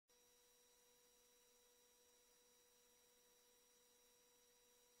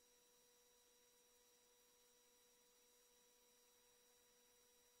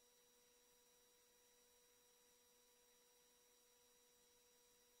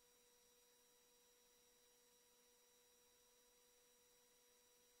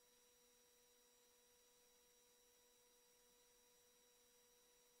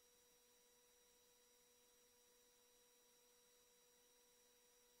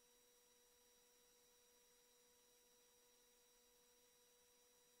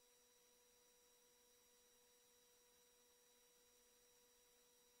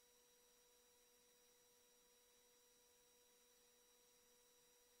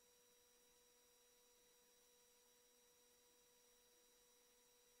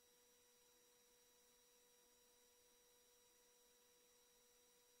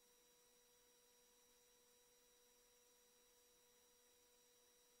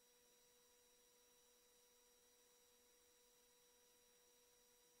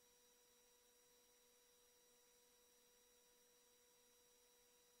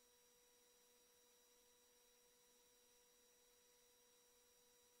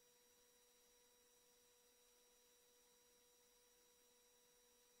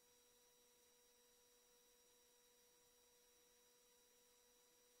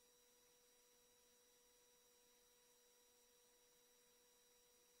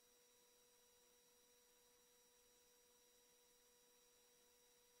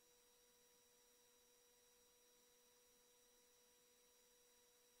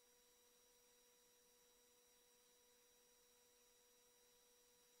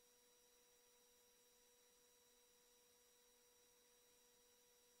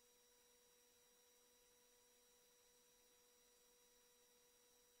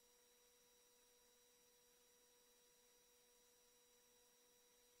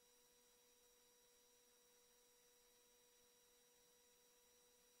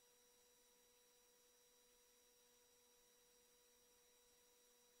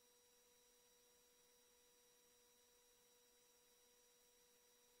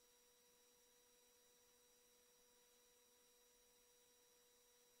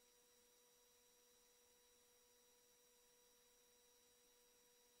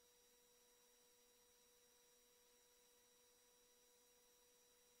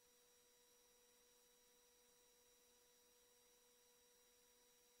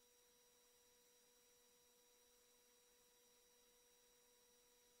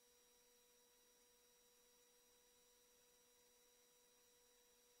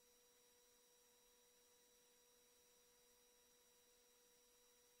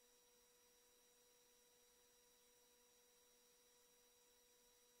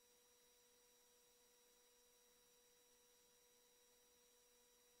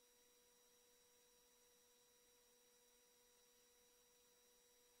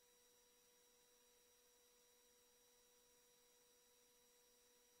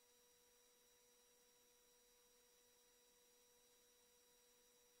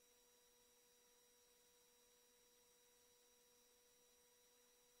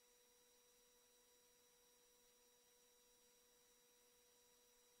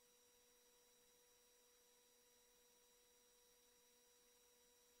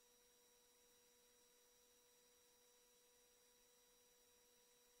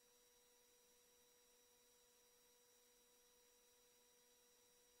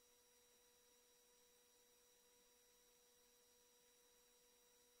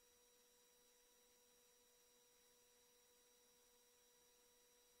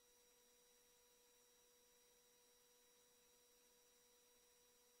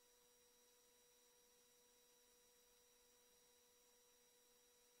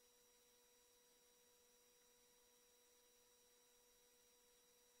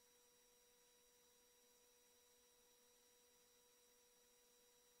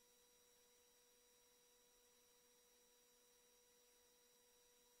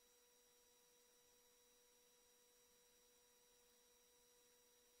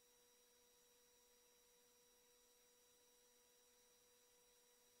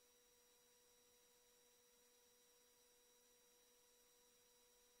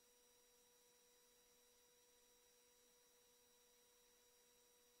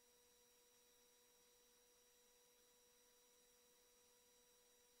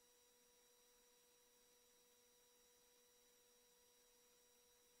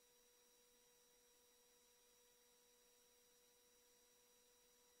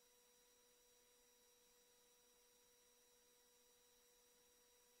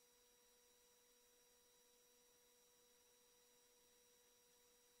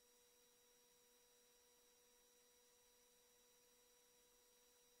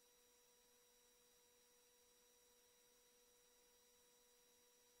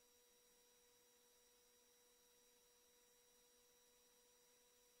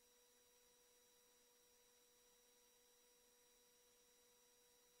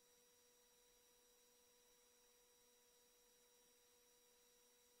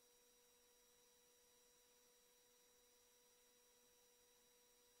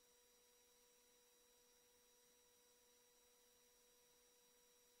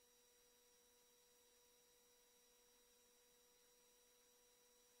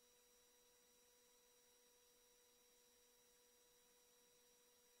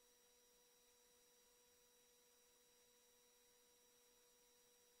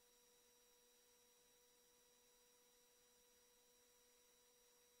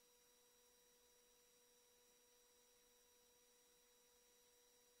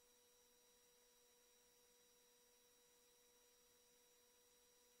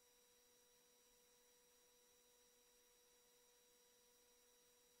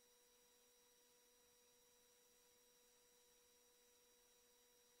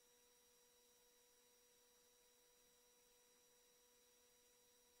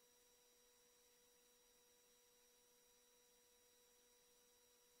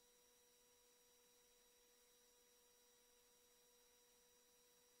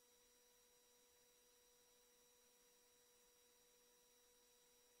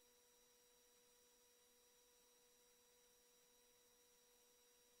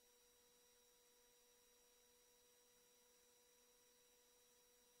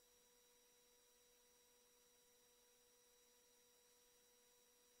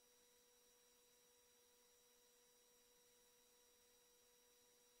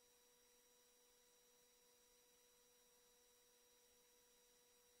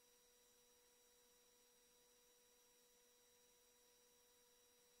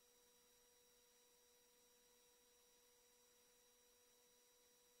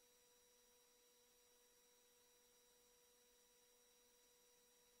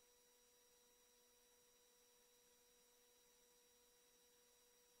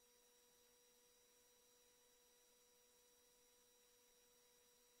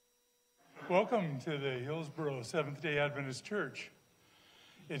Welcome to the Hillsboro Seventh-day Adventist Church.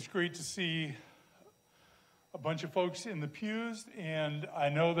 It's great to see a bunch of folks in the pews, and I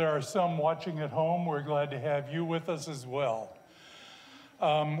know there are some watching at home. We're glad to have you with us as well.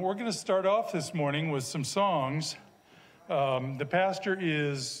 We're going to start off this morning with some songs. The pastor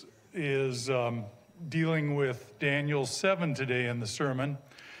is dealing with Daniel 7 today in the sermon,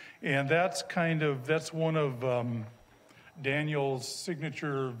 and that's one of Daniel's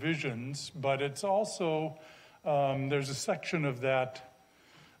signature visions, but it's also, there's a section of that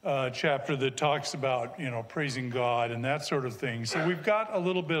chapter that talks about, praising God and that sort of thing. So we've got a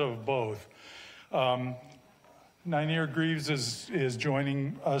little bit of both. Nynair Greaves is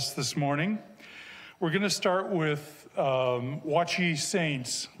joining us this morning. We're going to start with Watch Ye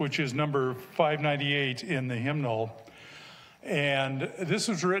Saints, which is number 598 in the hymnal. And this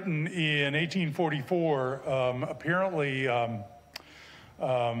was written in 1844, apparently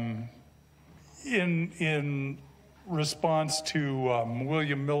in response to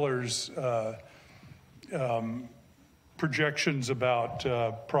William Miller's projections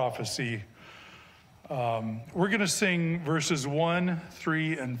about prophecy. We're going to sing verses 1,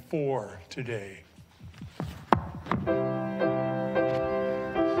 3, and 4 today.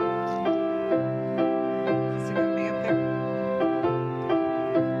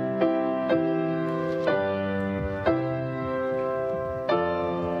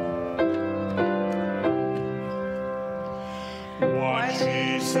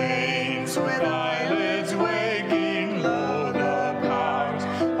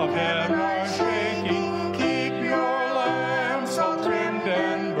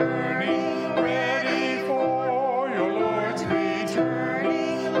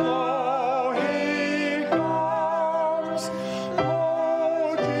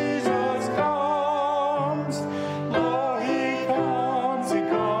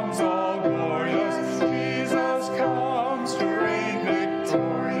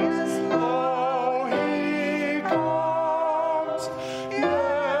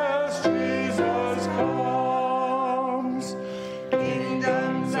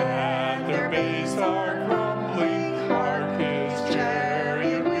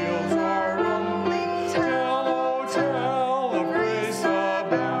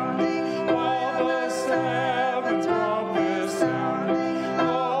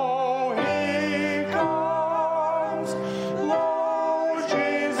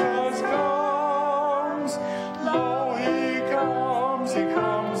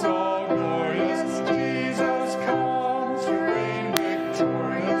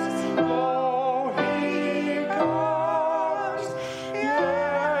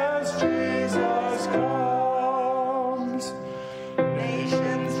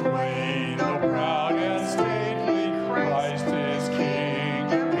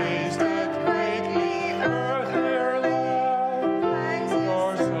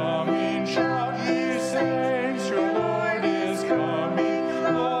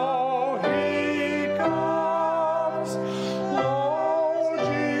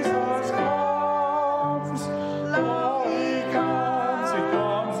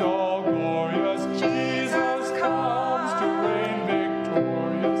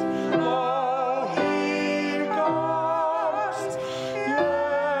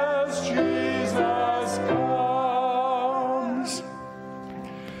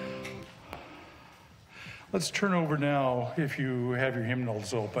 Let's turn over now, if you have your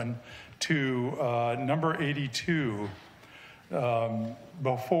hymnals open, to number 82,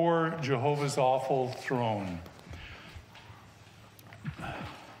 Before Jehovah's Awful Throne.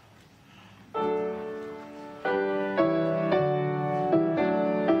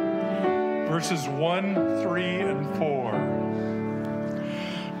 Verses 1, 3, and 4.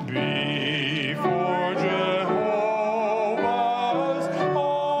 Before Jehovah's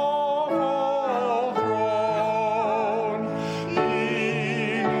awful throne,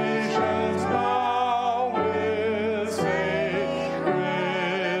 ye nations bow with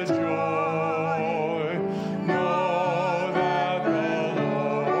sacred joy. Know that the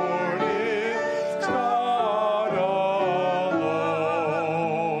Lord is God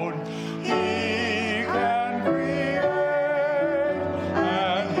alone. He can create,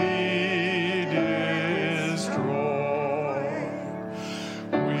 and He did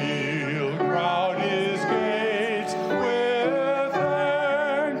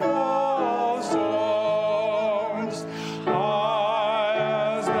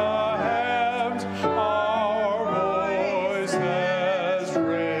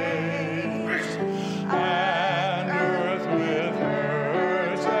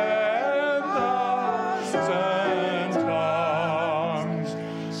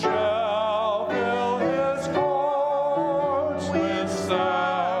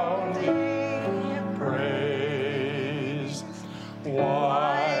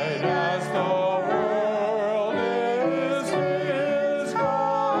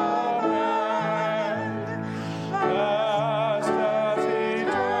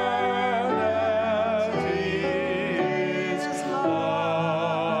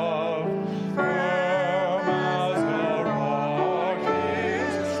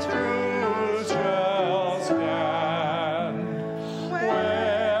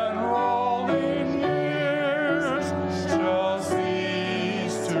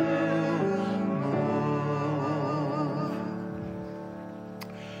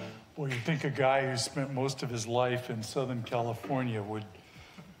think a guy who spent most of his life in Southern California would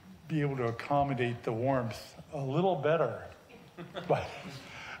be able to accommodate the warmth a little better. But,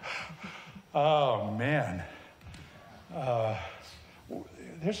 oh man,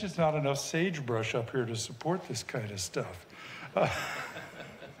 there's just not enough sagebrush up here to support this kind of stuff.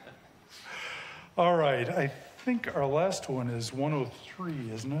 All right, I think our last one is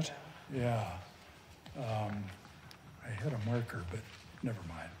 103, isn't it? Yeah. I had a marker, but never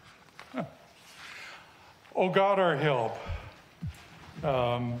mind. Huh. Oh God, our help.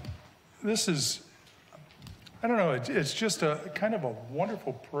 This is, I don't know, it's just a kind of a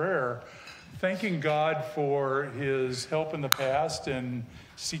wonderful prayer, thanking God for his help in the past and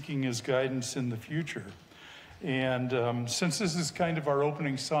seeking his guidance in the future. And since this is kind of our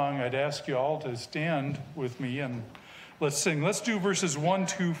opening song, I'd ask you all to stand with me and let's sing. Let's do verses 1,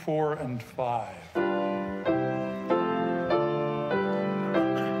 2, 4, and 5.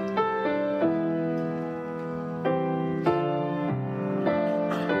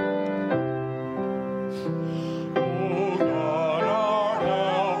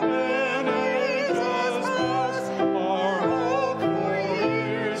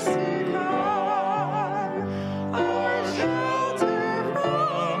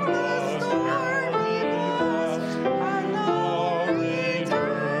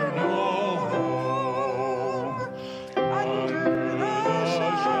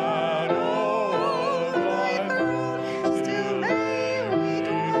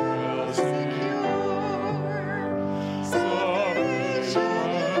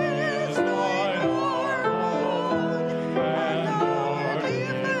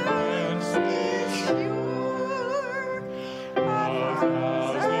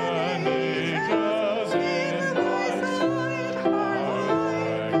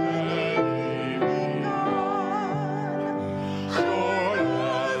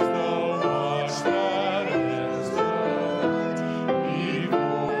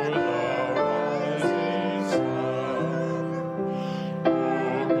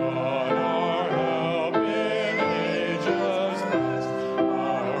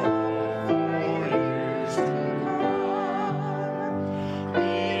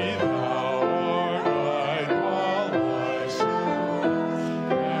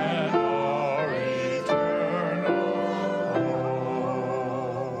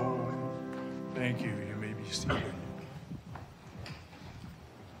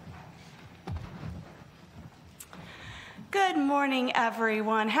 Good morning,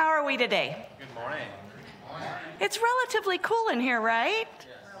 everyone. How are we today? Good morning. It's relatively cool in here, right? Yes.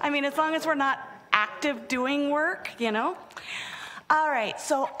 I mean, as long as we're not active doing work, you know? All right,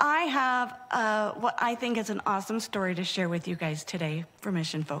 so I have what I think is an awesome story to share with you guys today for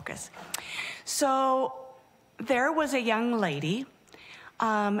Mission Focus. So there was a young lady,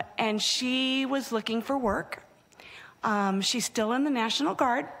 and she was looking for work. She's still in the National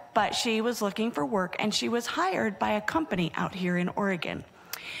Guard, but she was looking for work, and she was hired by a company out here in Oregon.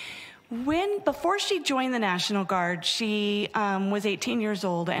 Before she joined the National Guard, she was 18 years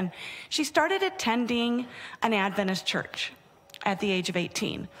old, and she started attending an Adventist church at the age of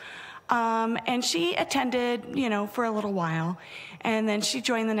 18. And she attended, for a little while, and then she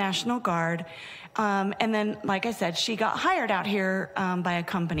joined the National Guard. And then, like I said, she got hired out here by a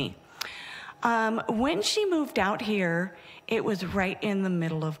company. When she moved out here, it was right in the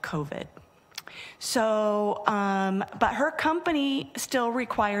middle of COVID. So, but her company still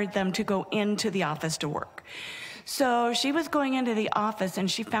required them to go into the office to work. So she was going into the office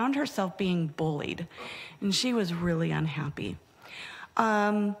and she found herself being bullied, and she was really unhappy.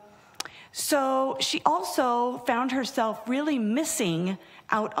 So she also found herself really missing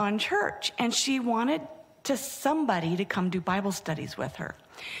out on church, and she wanted somebody to come do Bible studies with her.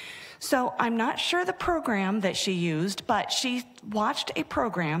 So I'm not sure the program that she used, but she watched a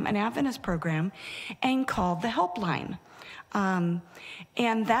program, an Adventist program, and called the helpline. And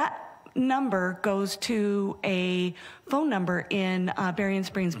that number goes to a phone number in Berrien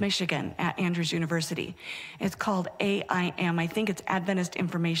Springs, Michigan at Andrews University. It's called AIM. I think it's Adventist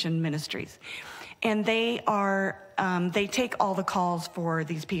Information Ministries. And they take all the calls for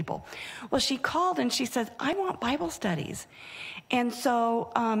these people. Well, she called and she says, I want Bible studies. And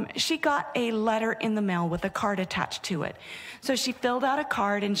so she got a letter in the mail with a card attached to it. So she filled out a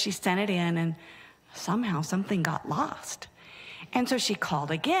card and she sent it in, and somehow something got lost. And so she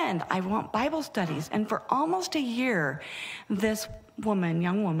called again, I want Bible studies. And for almost a year, this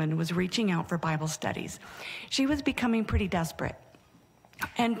young woman, was reaching out for Bible studies. She was becoming pretty desperate.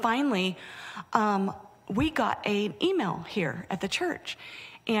 And finally, we got an email here at the church.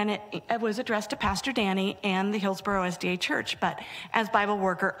 And it was addressed to Pastor Danny and the Hillsboro SDA Church. But as Bible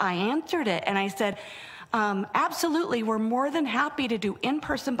worker, I answered it, and I said, absolutely, we're more than happy to do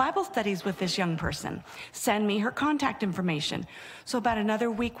in-person Bible studies with this young person. Send me her contact information. So about another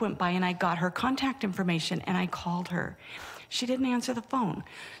week went by, and I got her contact information, and I called her. She didn't answer the phone.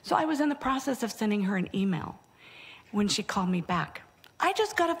 So I was in the process of sending her an email when she called me back. I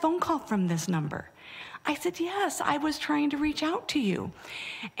just got a phone call from this number. I said, yes, I was trying to reach out to you.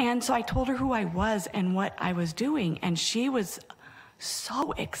 And so I told her who I was and what I was doing, and she was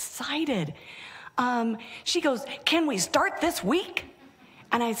so excited. She goes, can we start this week?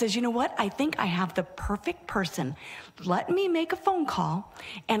 And I says, you know what? I think I have the perfect person. Let me make a phone call,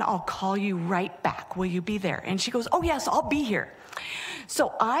 and I'll call you right back. Will you be there? And she goes, oh, yes, I'll be here.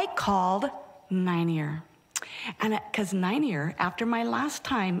 So I called 9-Year. And because 9-Year, after my last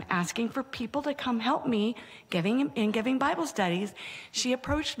time asking for people to come help me giving Bible studies, she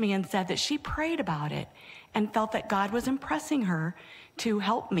approached me and said that she prayed about it and felt that God was impressing her to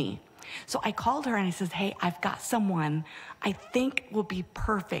help me. So I called her and I said, hey, I've got someone I think will be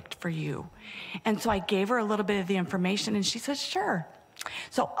perfect for you. And so I gave her a little bit of the information, and she said, sure.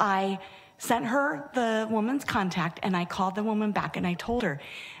 So I sent her the woman's contact, and I called the woman back, and I told her,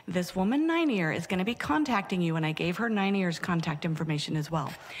 this woman 9-Year is going to be contacting you, and I gave her 9-Year's contact information as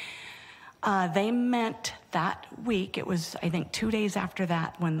well. They met that week. It was, I think, 2 days after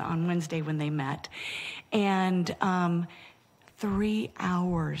that, on Wednesday when they met, and 3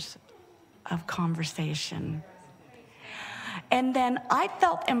 hours of conversation. And then I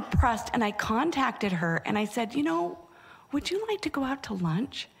felt impressed, and I contacted her, and I said, you know, would you like to go out to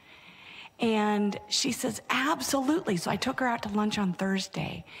lunch? And she says, absolutely. So I took her out to lunch on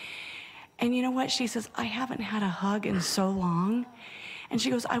Thursday. And you know what? She says, I haven't had a hug in so long. And she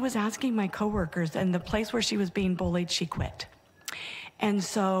goes, I was asking my coworkers, and the place where she was being bullied, she quit. And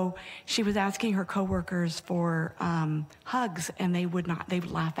so she was asking her coworkers for hugs, and they would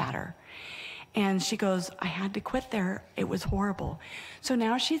laugh at her. And she goes, I had to quit there. It was horrible. So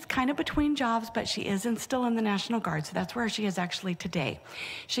now she's kind of between jobs, but she is still in the National Guard. So that's where she is actually today.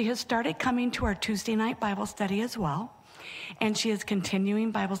 She has started coming to our Tuesday night Bible study as well. And she is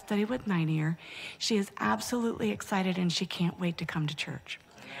continuing Bible study with 9-Year. She is absolutely excited, and she can't wait to come to church.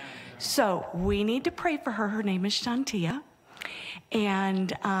 So we need to pray for her. Her name is Shantia.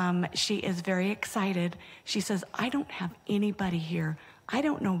 And she is very excited. She says, I don't have anybody here. I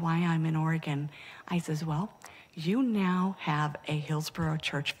don't know why I'm in Oregon. I says, well, you now have a Hillsboro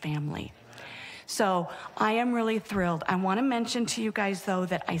church family. So I am really thrilled. I want to mention to you guys, though,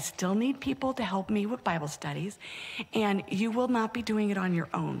 that I still need people to help me with Bible studies, and you will not be doing it on your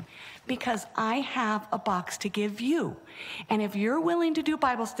own, because I have a box to give you. And if you're willing to do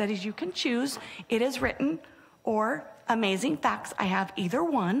Bible studies, you can choose It Is Written or Amazing Facts. I have either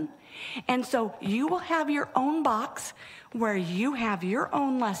one. And so you will have your own box where you have your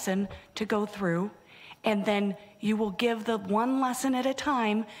own lesson to go through, and then you will give the one lesson at a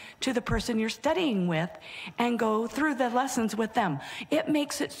time to the person you're studying with and go through the lessons with them. It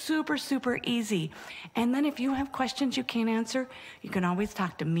makes it super, super easy. And then if you have questions you can't answer, you can always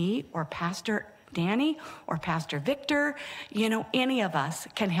talk to me or Pastor Danny or Pastor Victor. You know, any of us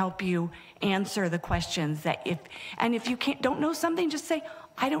can help you answer the questions that if you don't know something, just say,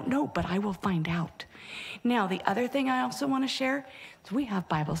 I don't know, but I will find out. Now, the other thing I also want to share is we have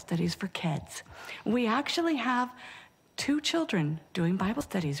Bible studies for kids. We actually have 2 children doing Bible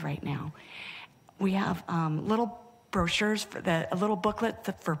studies right now. We have little brochures, a little booklet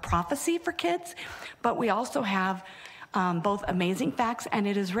for prophecy for kids, but we also have both Amazing Facts and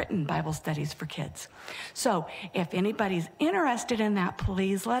It Is Written Bible studies for kids. So if anybody's interested in that,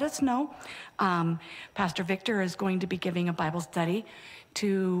 please let us know. Pastor Victor is going to be giving a Bible study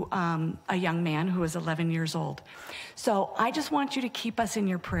to a young man who is 11 years old. So I just want you to keep us in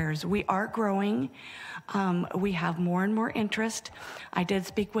your prayers. We are growing. We have more and more interest. I did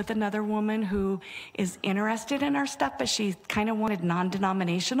speak with another woman who is interested in our stuff, but she kind of wanted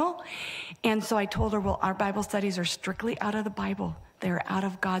non-denominational. And so I told her, well, our Bible studies are strictly out of the Bible. They're out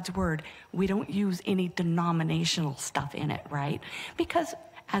of God's word. We don't use any denominational stuff in it, right? Because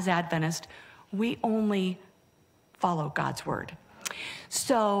as Adventists, we only follow God's word.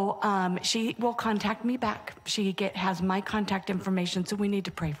 So she will contact me back. She has my contact information, so we need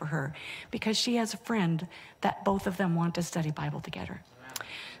to pray for her because she has a friend that both of them want to study Bible together.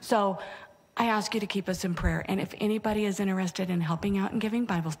 So I ask you to keep us in prayer. And if anybody is interested in helping out and giving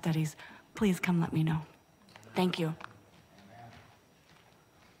Bible studies, please come let me know. Thank you.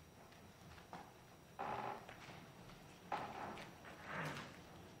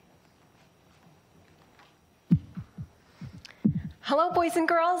 Hello, boys and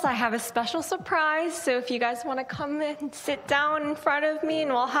girls. I have a special surprise. So if you guys want to come and sit down in front of me,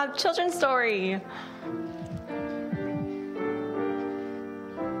 and we'll have children's story.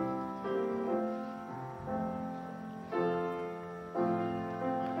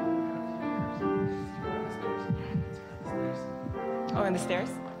 Oh, on the stairs?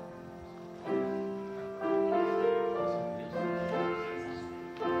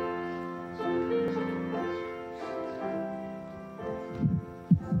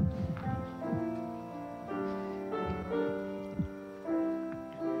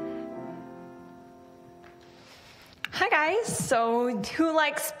 Hi guys, so who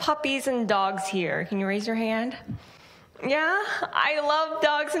likes puppies and dogs here? Can you raise your hand? Yeah, I love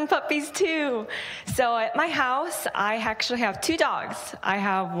dogs and puppies too. So at my house, I actually have 2 dogs. I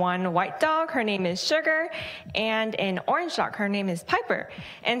have one white dog, her name is Sugar, and an orange dog, her name is Piper.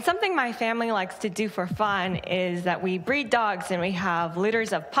 And something my family likes to do for fun is that we breed dogs and we have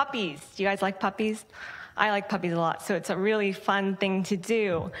litters of puppies. Do you guys like puppies? I like puppies a lot, so it's a really fun thing to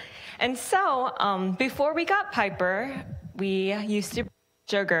do. And so before we got Piper, we used to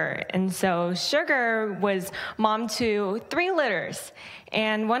Sugar. And so Sugar was mom to 3 litters.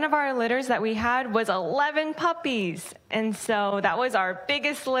 And one of our litters that we had was 11 puppies. And so that was our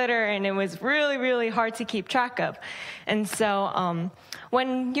biggest litter, and it was really, really hard to keep track of. And so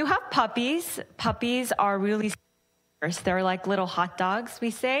when you have puppies, puppies are really they're like little hot dogs, we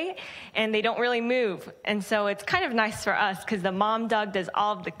say, and they don't really move. And so it's kind of nice for us because the mom dog does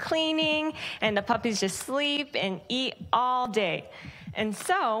all of the cleaning, and the puppies just sleep and eat all day. And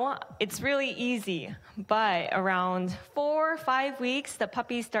so it's really easy, but around 4 or 5 weeks, the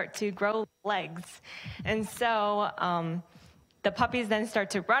puppies start to grow legs. And so the puppies then start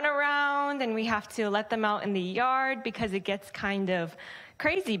to run around, and we have to let them out in the yard because it gets kind of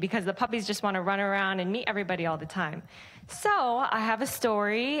crazy because the puppies just want to run around and meet everybody all the time. So I have a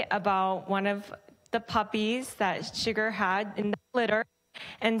story about one of the puppies that Sugar had in the litter.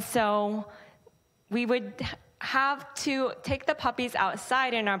 And so we would have to take the puppies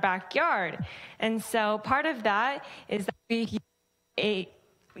outside in our backyard. And so part of that is that we use a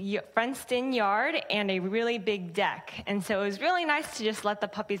fenced-in yard and a really big deck. And so it was really nice to just let the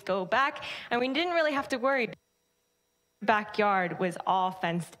puppies go back, and we didn't really have to worry. Backyard was all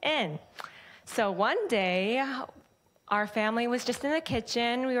fenced in. So one day, our family was just in the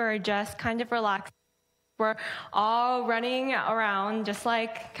kitchen. We were just kind of relaxed. We're all running around just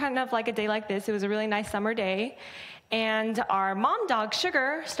like kind of like a day like this. It was a really nice summer day. And our mom dog,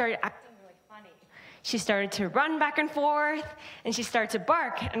 Sugar, started acting really funny. She started to run back and forth, and she started to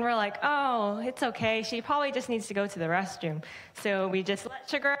bark. And we're like, oh, it's okay. She probably just needs to go to the restroom. So we just let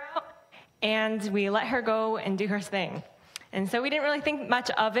Sugar out, and we let her go and do her thing. And so we didn't really think much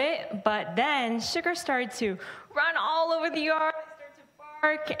of it, but then Sugar started to run all over the yard, start to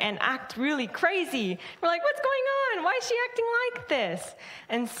bark, and act really crazy. We're like, what's going on? Why is she acting like this?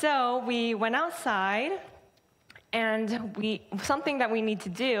 And so we went outside, and something that we need to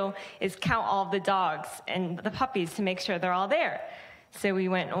do is count all of the dogs and the puppies to make sure they're all there. So we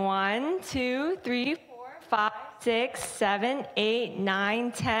went 1, 2, 3, 4, 5, 6, 7, 8,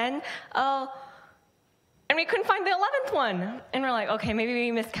 9, 10, and we couldn't find the 11th one. And we're like, okay, maybe we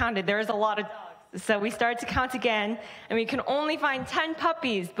miscounted. There was a lot of dogs. So we started to count again, and we could only find 10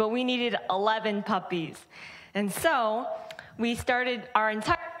 puppies, but we needed 11 puppies. And so we started, our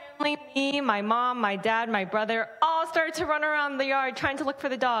entire family, me, my mom, my dad, my brother, all started to run around the yard trying to look for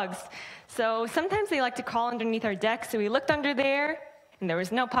the dogs. So sometimes they like to crawl underneath our deck, so we looked under there, and there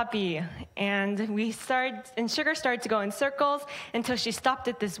was no puppy. And Sugar started to go in circles until she stopped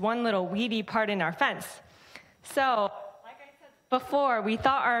at this one little weedy part in our fence. So, like I said before, we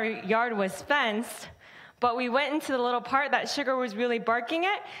thought our yard was fenced, but we went into the little part that Sugar was really barking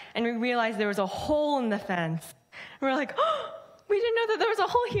at, and we realized there was a hole in the fence. And we're like, oh, we didn't know that there was a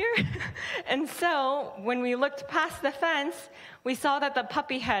hole here. And so, when we looked past the fence, we saw that the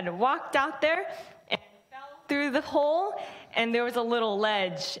puppy had walked out there and fell through the hole, and there was a little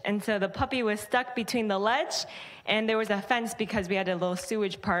ledge. And so the puppy was stuck between the ledge, and there was a fence because we had a little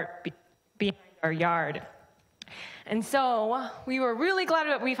sewage part behind our yard. And so we were really glad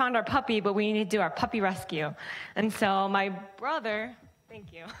that we found our puppy, but we needed to do our puppy rescue. And so my brother,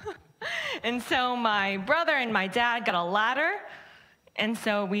 thank you. And so my brother and my dad got a ladder. And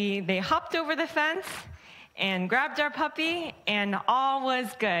so they hopped over the fence and grabbed our puppy, and all was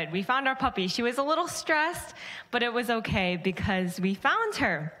good. We found our puppy. She was a little stressed, but it was okay because we found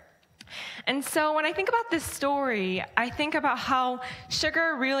her. And so when I think about this story, I think about how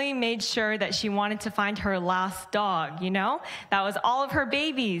Sugar really made sure that she wanted to find her last dog, you know? That was all of her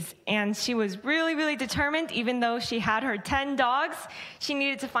babies. And she was really, really determined, even though she had her 10 dogs, she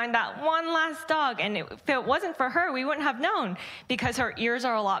needed to find that one last dog. And if it wasn't for her, we wouldn't have known, because her ears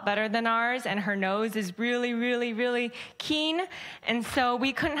are a lot better than ours, and her nose is really, really, really keen. And so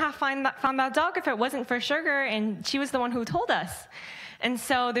we couldn't have found that dog if it wasn't for Sugar, and she was the one who told us. And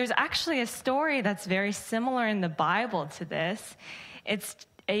so there's actually a story that's very similar in the Bible to this. It's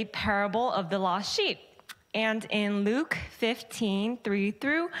a parable of the lost sheep. And in Luke 15, 3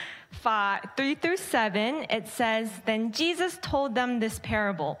 through 7, it says, "Then Jesus told them this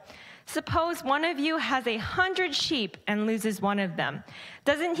parable. Suppose one of you has 100 sheep and loses one of them.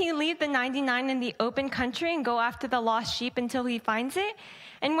 Doesn't he leave the 99 in the open country and go after the lost sheep until he finds it?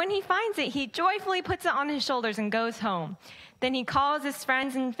 And when he finds it, he joyfully puts it on his shoulders and goes home. Then he calls his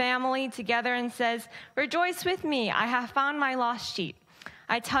friends and family together and says, 'Rejoice with me, I have found my lost sheep.'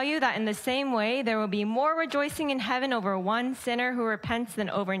 I tell you that in the same way, there will be more rejoicing in heaven over one sinner who repents than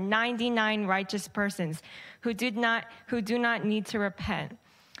over 99 righteous persons who do not need to repent."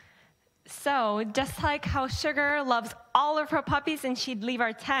 So just like how Sugar loves all of her puppies and she'd leave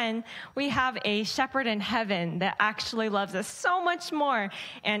our 10, we have a shepherd in heaven that actually loves us so much more.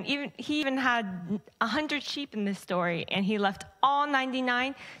 And he even had 100 sheep in this story, and he left all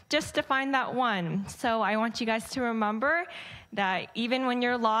 99 just to find that one. So I want you guys to remember that even when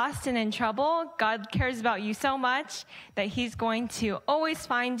you're lost and in trouble, God cares about you so much that he's going to always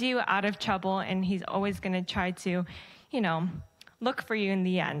find you out of trouble, and he's always going to try to, look for you in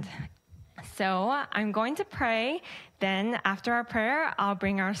the end. So I'm going to pray. Then after our prayer, I'll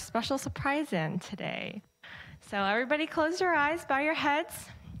bring our special surprise in today. So everybody close your eyes, bow your heads.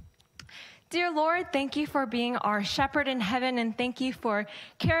 Dear Lord, thank you for being our shepherd in heaven, and thank you for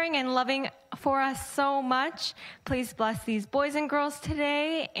caring and loving for us so much. Please bless these boys and girls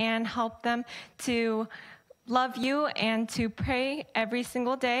today and help them to love you and to pray every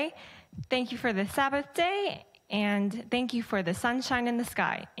single day. Thank you for the Sabbath day. And thank you for the sunshine in the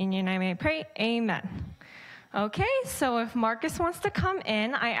sky. In your name I pray, amen. Okay, so if Marcus wants to come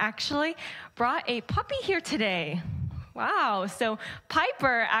in, I actually brought a puppy here today. Wow, so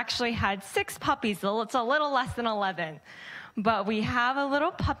Piper actually had 6 puppies. It's a little less than 11. But we have a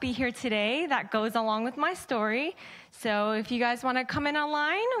little puppy here today that goes along with my story. So if you guys want to come in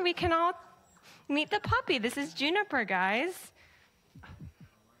online, we can all meet the puppy. This is Juniper, guys.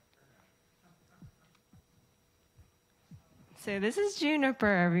 So this is Juniper,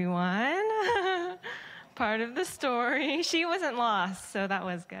 everyone. Part of the story. She wasn't lost, so that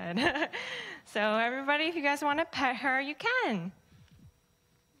was good. So everybody, if you guys want to pet her, you can.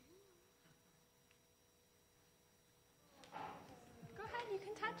 Go ahead, you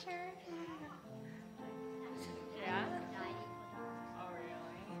can touch her. Yeah? Oh,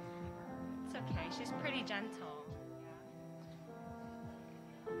 really? It's okay, she's pretty gentle.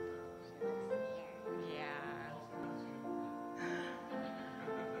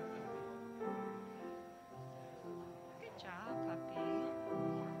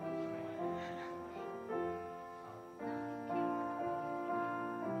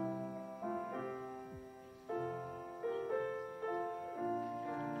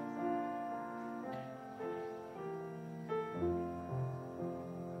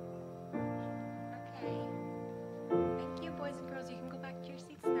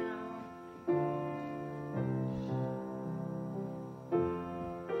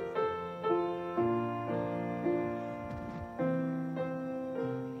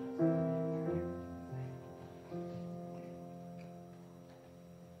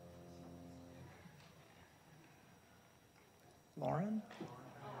 Lauren?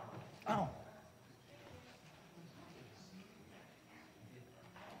 Oh.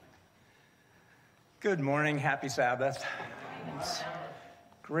 Good morning. Happy Sabbath. It's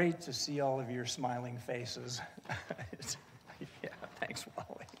great to see all of your smiling faces. Yeah, thanks,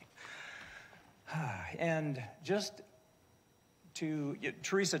 Wally. And just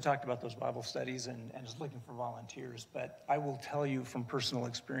Teresa talked about those Bible studies and is looking for volunteers, but I will tell you from personal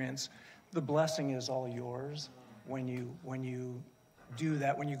experience, the blessing is all yours when you do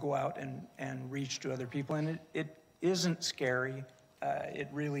that, when you go out and reach to other people. And it isn't scary. It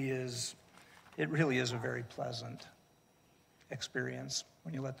really is a very pleasant experience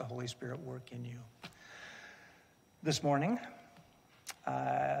when you let the Holy Spirit work in you. This morning,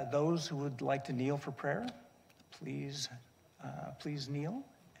 those who would like to kneel for prayer, please kneel,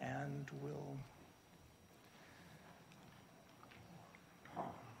 and we'll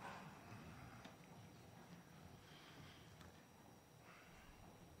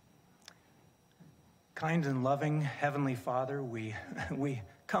Kind and loving Heavenly Father, we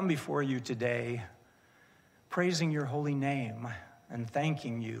come before you today praising your holy name and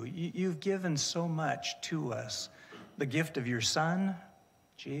thanking you. You've given so much to us. The gift of your Son,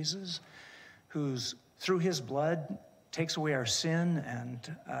 Jesus, who's through his blood takes away our sin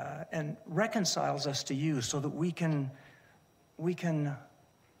and reconciles us to you so that we can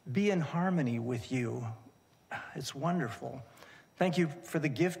be in harmony with you. It's wonderful. Thank you for the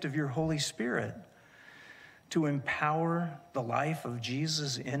gift of your Holy Spirit to empower the life of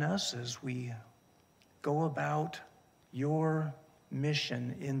Jesus in us as we go about your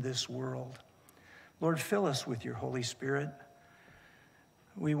mission in this world. Lord, fill us with your Holy Spirit.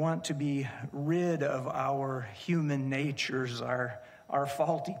 We want to be rid of our human natures, our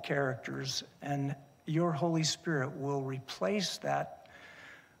faulty characters, and your Holy Spirit will replace that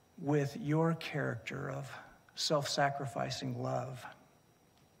with your character of self-sacrificing love.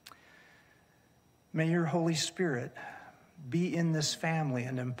 May your Holy Spirit be in this family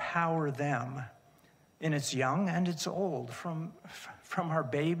and empower them in its young and its old, from our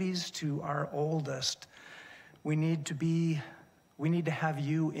babies to our oldest. We need to have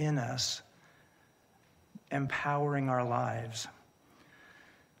you in us, empowering our lives.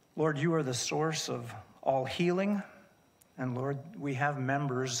 Lord, you are the source of all healing, and Lord, we have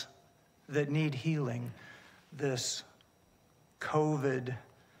members that need healing. This COVID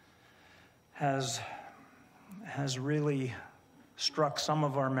has really struck some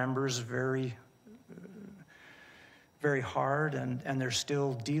of our members very, very hard, and they're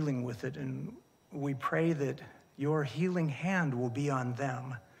still dealing with it. And we pray that your healing hand will be on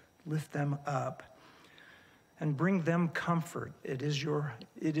them. Lift them up and bring them comfort. It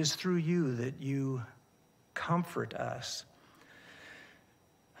is through you that you comfort us.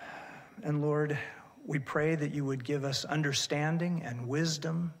 And Lord, we pray that you would give us understanding and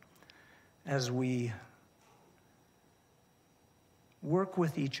wisdom as we work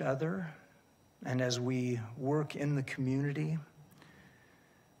with each other and as we work in the community.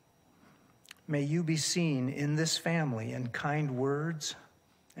 May you be seen in this family in kind words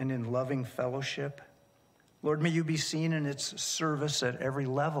and in loving fellowship. Lord, may you be seen in its service at every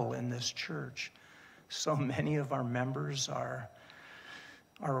level in this church. So many of our members are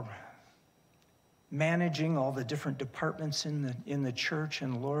managing all the different departments in the church,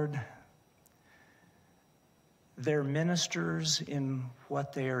 and Lord, they're ministers in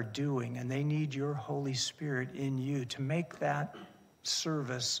what they are doing, and they need your Holy Spirit in you to make that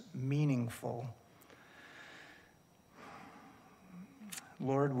service meaningful.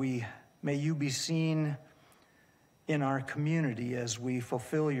 Lord, may you be seen in our community as we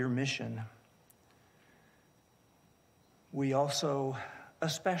fulfill your mission. We also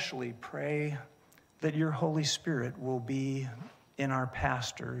especially pray that your Holy Spirit will be in our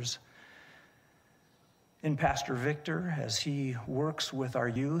pastors, in Pastor Victor as he works with our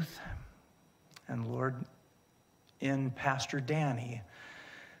youth, and Lord, in Pastor Danny.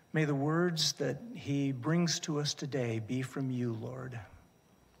 May the words that he brings to us today be from you, Lord.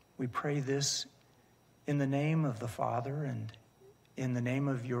 We pray this in the name of the Father and in the name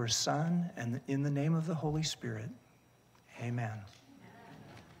of your Son and in the name of the Holy Spirit. Amen.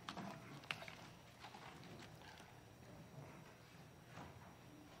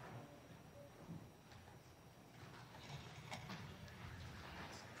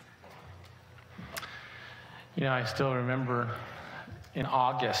 You know, I still remember in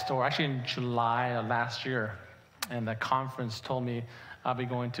August, or actually in July of last year, and the conference told me I'll be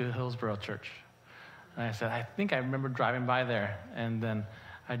going to Hillsboro Church. And I said, I think I remember driving by there. And then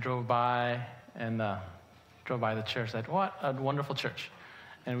I drove by the church. I said, what a wonderful church.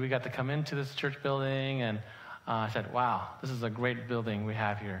 And we got to come into this church building, and I said, wow, this is a great building we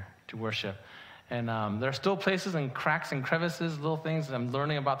have here to worship. And there are still places and cracks and crevices, little things that I'm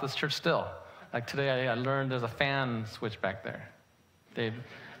learning about this church still. Like today, I learned there's a fan switch back there, Dave.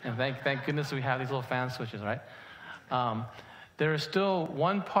 And thank goodness we have these little fan switches, right? There is still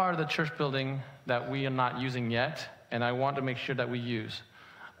one part of the church building that we are not using yet, and I want to make sure that we use.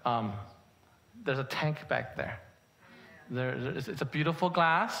 There's a tank back there. It's a beautiful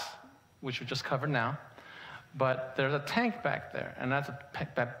glass, which we just covered now, but there's a tank back there, and that's a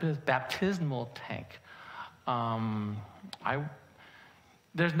baptismal tank.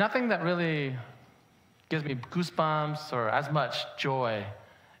 There's nothing that really gives me goosebumps or as much joy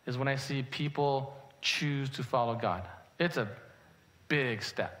is when I see people choose to follow God. It's a big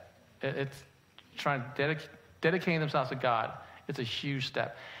step. It's trying to dedicating themselves to God. It's a huge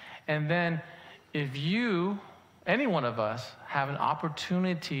step. And then if any one of us, have an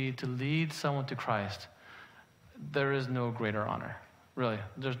opportunity to lead someone to Christ, there is no greater honor, really.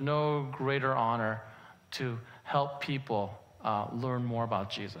 There's no greater honor to help people learn more about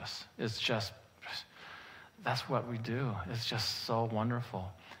Jesus. That's what we do. It's just so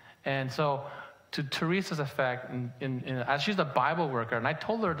wonderful. And so to Teresa's effect, as she's a Bible worker, and I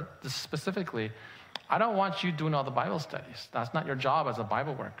told her this specifically, I don't want you doing all the Bible studies. That's not your job as a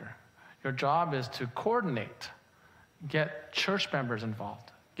Bible worker. Your job is to coordinate, get church members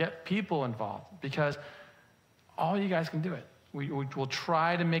involved, get people involved, because all you guys can do it. We'll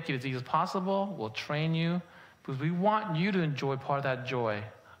try to make it as easy as possible. We'll train you, because we want you to enjoy part of that joy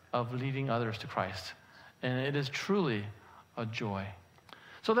of leading others to Christ. And it is truly a joy.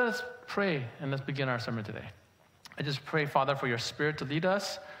 So let us pray, and let's begin our sermon today. I just pray, Father, for your Spirit to lead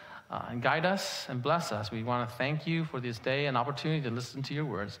us and guide us and bless us. We want to thank you for this day and opportunity to listen to your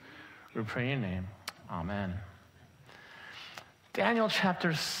words. We pray in your name. Amen. Daniel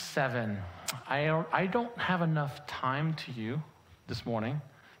chapter 7. I don't have enough time to you this morning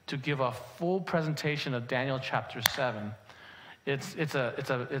to give a full presentation of Daniel chapter 7. It's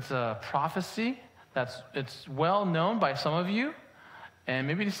a prophecy it's well known by some of you, and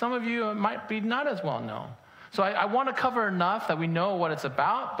maybe some of you might be not as well known. So I want to cover enough that we know what it's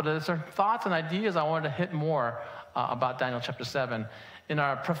about, but there's some thoughts and ideas I wanted to hit more about Daniel chapter 7. In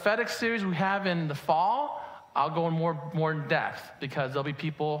our prophetic series we have in the fall, I'll go in more in depth, because there'll be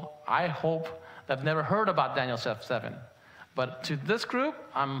people, I hope, that have never heard about Daniel chapter 7. But to this group,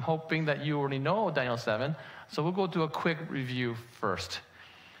 I'm hoping that you already know Daniel 7, so we'll go do a quick review first.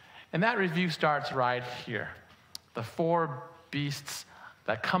 And that review starts right here. The 4 beasts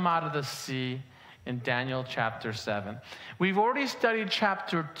that come out of the sea in Daniel chapter 7. We've already studied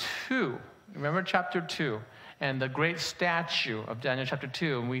chapter 2. Remember chapter 2 and the great statue of Daniel chapter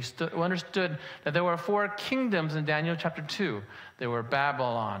 2. And we understood that there were 4 kingdoms in Daniel chapter 2. There were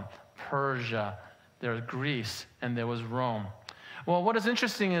Babylon, Persia, there was Greece, and there was Rome. Well, what is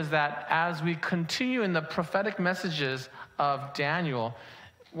interesting is that as we continue in the prophetic messages of Daniel,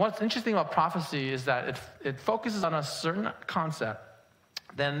 what's interesting about prophecy is that it focuses on a certain concept,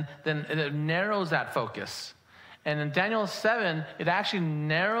 then it narrows that focus. And in Daniel 7, it actually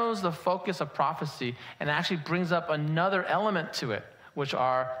narrows the focus of prophecy and actually brings up another element to it, which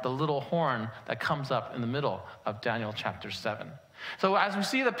are the little horn that comes up in the middle of Daniel chapter 7. So as we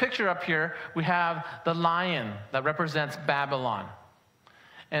see the picture up here, we have the lion that represents Babylon.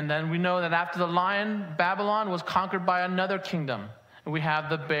 And then we know that after the lion, Babylon was conquered by another kingdom. And we have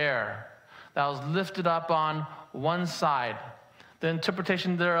the bear that was lifted up on one side. The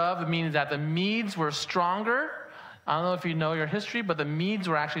interpretation thereof means that the Medes were stronger. I don't know if you know your history, but the Medes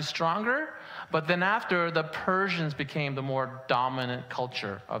were actually stronger. But then after, the Persians became the more dominant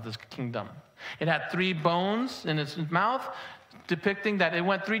culture of this kingdom. It had 3 bones in its mouth, depicting that it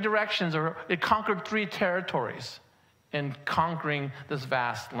went 3 directions, or it conquered 3 territories in conquering this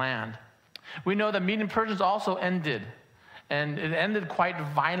vast land. We know that Median Persians also ended. And it ended quite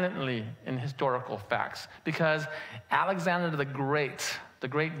violently in historical facts, because Alexander the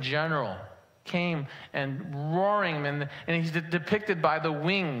great general, came and roaring, and he's depicted by the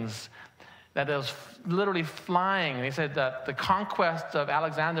wings that it was literally flying. And he said that the conquest of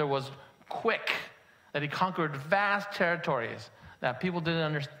Alexander was quick, that he conquered vast territories, that people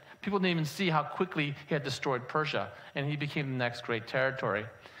didn't even see how quickly he had destroyed Persia, and he became the next great territory.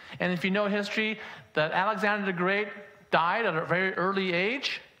 And if you know history, that Alexander the Great died at a very early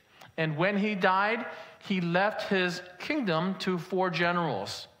age, and when he died, he left his kingdom to 4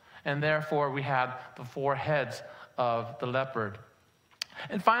 generals, and therefore we had the 4 heads of the leopard.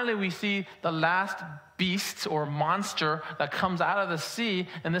 And finally, we see the last beast or monster that comes out of the sea,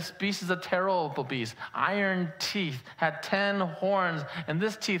 and this beast is a terrible beast. Iron teeth, had 10 horns, and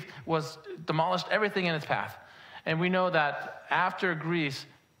this teeth demolished everything in its path. And we know that after Greece,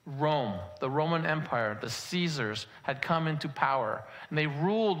 Rome, the Roman Empire, the Caesars, had come into power, and they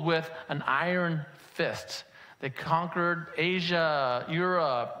ruled with an iron fist. They conquered Asia,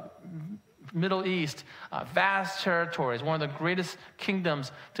 Europe, Middle East, vast territories, one of the greatest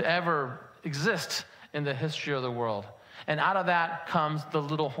kingdoms to ever exist in the history of the world. And out of that comes the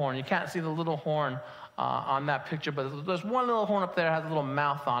little horn. You can't see the little horn on that picture, but there's one little horn up there that has a little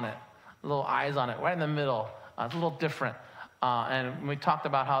mouth on it, little eyes on it, right in the middle. It's a little different. And we talked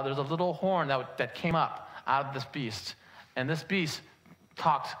about how there's a little horn that came up out of this beast. And this beast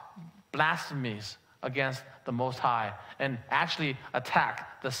talked blasphemies against the Most High and actually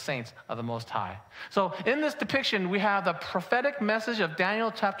attacked the saints of the Most High. So in this depiction, we have the prophetic message of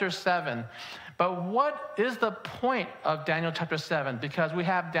Daniel chapter 7. But what is the point of Daniel chapter 7? Because we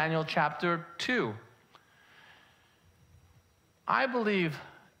have Daniel chapter 2. I believe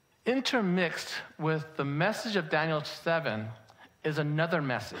intermixed with the message of Daniel 7 is another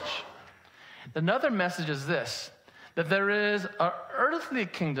message. Another message is this, that there is an earthly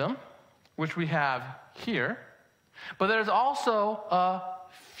kingdom, which we have here, but there's also a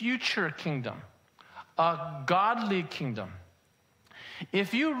future kingdom, a godly kingdom.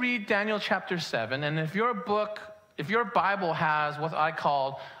 If you read Daniel chapter 7, and if your Bible has what I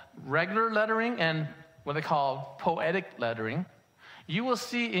call regular lettering and what they call poetic lettering, you will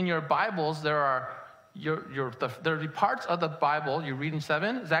see in your Bibles there are the parts of the Bible you read in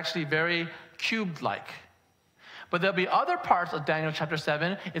 7 is actually very cube-like. But there'll be other parts of Daniel chapter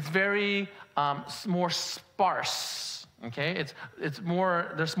 7, it's very more sparse, okay? It's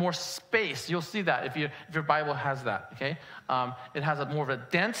more, there's more space. You'll see that if your Bible has that, okay? It has more of a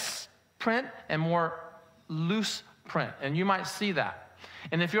dense print and more loose print, and you might see that.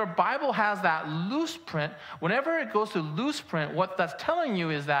 And if your Bible has that loose print, whenever it goes to loose print, what that's telling you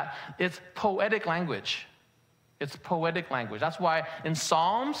is that it's poetic language. It's poetic language. That's why in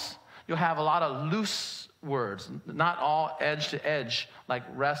Psalms, you'll have a lot of loose words, not all edge to edge like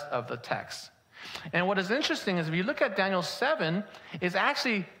rest of the text. And what is interesting is if you look at Daniel 7, it's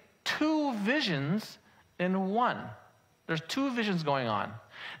actually 2 visions in one. There's 2 visions going on.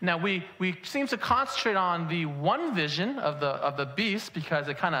 Now, we seem to concentrate on the one vision of the beast because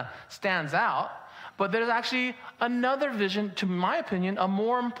it kind of stands out, but there's actually another vision, to my opinion, a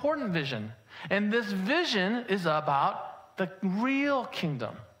more important vision. And this vision is about the real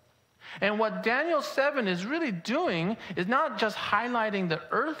kingdom. And what Daniel 7 is really doing is not just highlighting the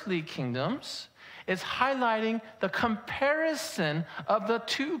earthly kingdoms, it's highlighting the comparison of the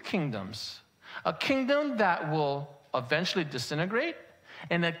 2 kingdoms. A kingdom that will eventually disintegrate,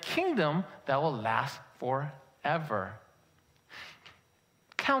 and a kingdom that will last forever.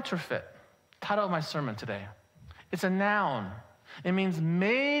 Counterfeit, title of my sermon today. It's a noun. It means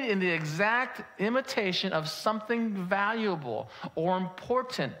made in the exact imitation of something valuable or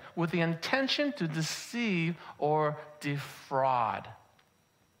important with the intention to deceive or defraud.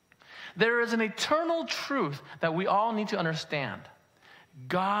 There is an eternal truth that we all need to understand.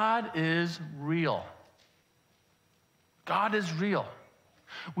 God is real. God is real.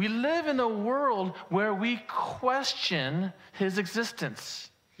 We live in a world where we question his existence.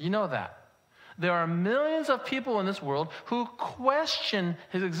 You know that. There are millions of people in this world who question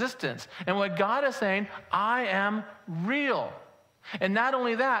his existence. And what God is saying, I am real. And not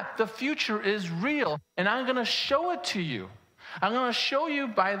only that, the future is real. And I'm going to show it to you. I'm going to show you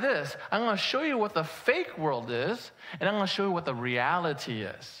by this. I'm going to show you what the fake world is, and I'm going to show you what the reality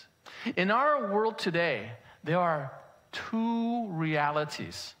is. In our world today, there are 2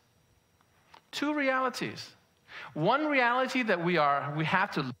 realities. 2 realities. One reality that we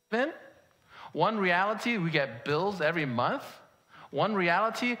have to live in. One reality, we get bills every month. One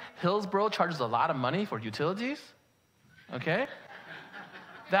reality, Hillsboro charges a lot of money for utilities. Okay?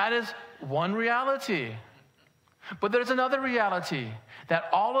 That is one reality. But there's another reality, that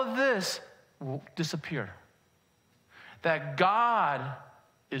all of this will disappear. That God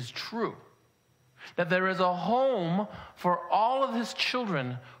is true. That there is a home for all of his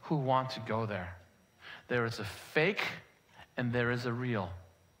children who want to go there. There is a fake and there is a real.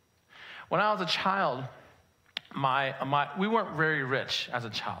 When I was a child, we weren't very rich as a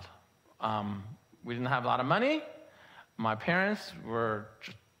child. We didn't have a lot of money. My parents were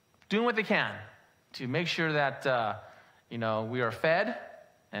just doing what they can to make sure that we were fed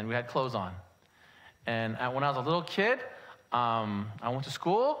and we had clothes on. And when I was a little kid, I went to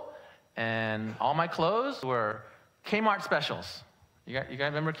school. And all my clothes were Kmart specials. You guys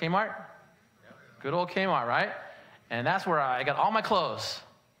remember Kmart? Good old Kmart, right? And that's where I got all my clothes.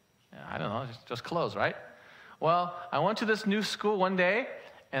 I don't know, just clothes, right? Well, I went to this new school one day,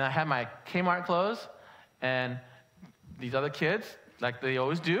 and I had my Kmart clothes, and these other kids, like they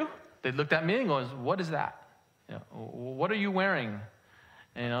always do, they looked at me and goes, "What is that? What are you wearing?"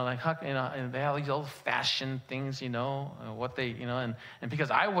 And, and they have these old-fashioned things, what they, and because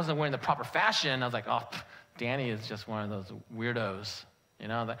I wasn't wearing the proper fashion, I was like, oh, Danny is just one of those weirdos,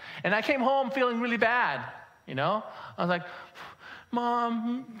 And I came home feeling really bad, I was like,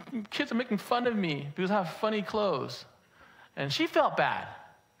 Mom, kids are making fun of me because I have funny clothes. And she felt bad.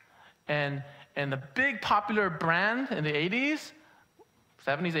 And the big popular brand in the 80s,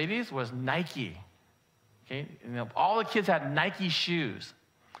 70s, 80s, was Nike. Okay? All the kids had Nike shoes.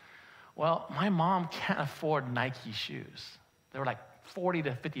 Well, my mom can't afford Nike shoes. They were like $40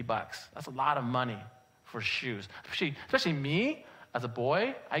 to $50. That's a lot of money for shoes. Especially me, as a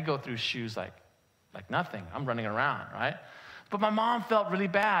boy, I go through shoes like nothing. I'm running around, right? But my mom felt really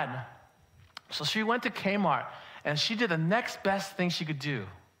bad. So she went to Kmart, and she did the next best thing she could do.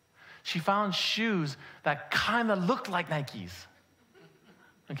 She found shoes that kind of looked like Nikes.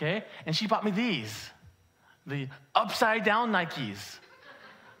 okay? And she bought me these, the upside down Nikes,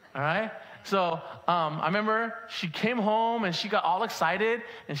 all right? So I remember she came home and she got all excited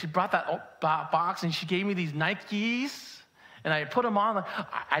and she brought that box and she gave me these Nikes and I put them on.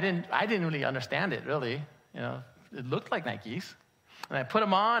 I didn't really understand it, really. You know, it looked like Nikes. And I put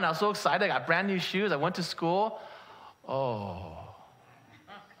them on. I was so excited. I got brand new shoes. I went to school. Oh.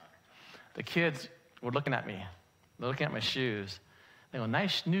 The kids were looking at me. They're looking at my shoes. They go,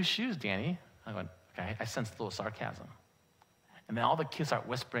 nice new shoes, Danny. I went, okay. I sensed a little sarcasm. And then all the kids start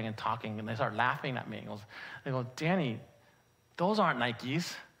whispering and talking, and they start laughing at me. They go, Danny, those aren't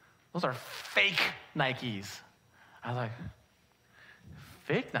Nikes. Those are fake Nikes. I was like,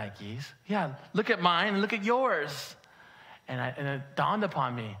 fake Nikes? Yeah, look at mine and look at yours. And it dawned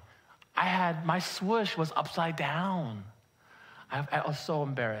upon me, my swoosh was upside down. I was so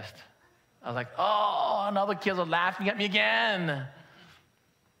embarrassed. I was like, oh, and all the kids are laughing at me again.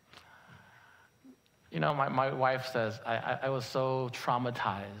 You know, my wife says, I was so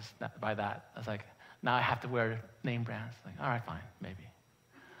traumatized by that. I was like, now I have to wear name brands. Like, all right, fine, maybe.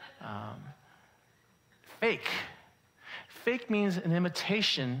 Fake. Fake means an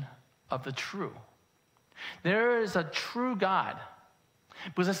imitation of the true. There is a true God.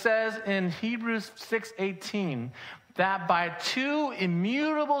 Because it says in Hebrews 6:18 that by two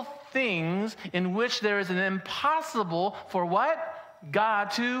immutable things in which there is an impossible for what?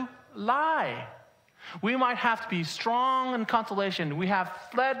 God to lie. We might have to be strong in consolation. We have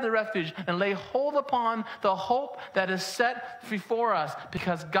fled the refuge and lay hold upon the hope that is set before us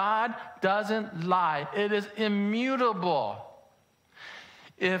because God doesn't lie. It is immutable.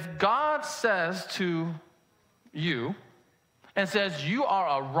 If God says to you and says, you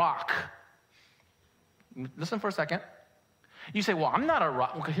are a rock. Listen for a second. You say, well, I'm not a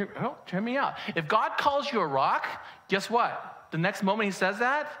rock. Okay, hear me out. If God calls you a rock, guess what? The next moment he says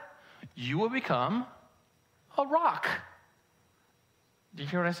that, you will become a rock. Did you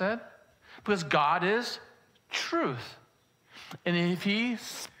hear what I said? Because God is truth. And if he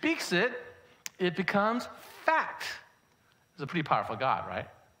speaks it, it becomes fact. It's a pretty powerful God, right?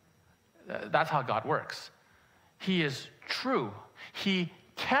 That's how God works. He is true. He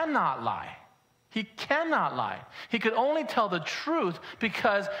cannot lie. He cannot lie. He could only tell the truth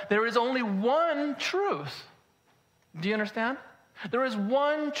because there is only one truth. Do you understand? There is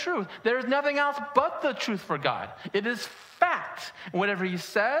one truth. There is nothing else but the truth for God. It is fact. Whatever he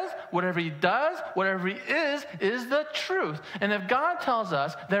says, whatever he does, whatever he is the truth. And if God tells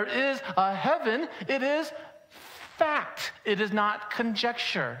us there is a heaven, it is fact. It is not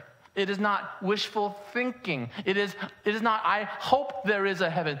conjecture. It is not wishful thinking. It is not, I hope there is a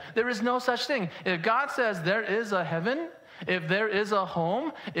heaven. There is no such thing. If God says there is a heaven, if there is a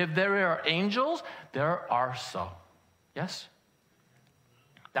home, if there are angels, there are so. Yes?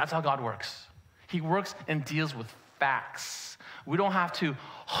 That's how God works. He works and deals with facts. We don't have to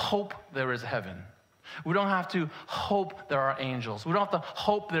hope there is a heaven. We don't have to hope there are angels. We don't have to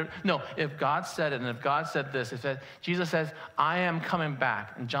hope there. No, if God said it, and if God said this, if Jesus says, I am coming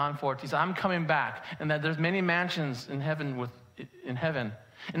back. In John 14, he says, I'm coming back. And that there's many mansions in heaven.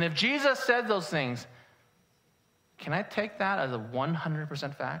 And if Jesus said those things, can I take that as a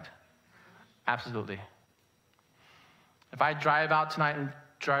 100% fact? Absolutely. If I drive out tonight and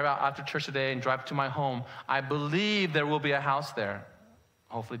drive out after church today and drive to my home, I believe there will be a house there.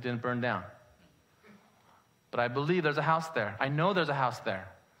 Hopefully it didn't burn down. But I believe there's a house there. I know there's a house there.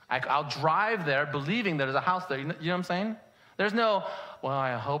 I'll drive there believing there's a house there. You know what I'm saying? There's no, well,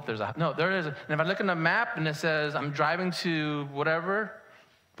 I hope there's a, no, there is. And if I look in the map and it says I'm driving to whatever,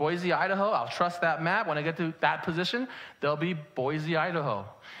 Boise, Idaho, I'll trust that map. When I get to that position, there'll be Boise, Idaho.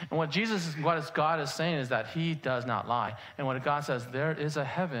 And what God is saying is that he does not lie. And when God says there is a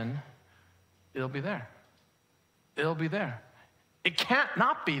heaven, it'll be there. It'll be there. It can't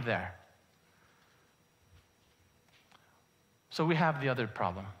not be there. So we have the other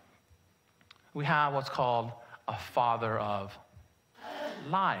problem. We have what's called a father of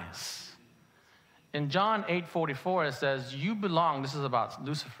lies. In John 8:44, it says, you belong, this is about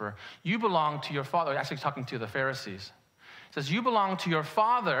Lucifer, you belong to your father, actually talking to the Pharisees. It says, you belong to your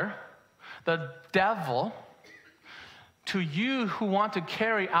father, the devil, to you who want to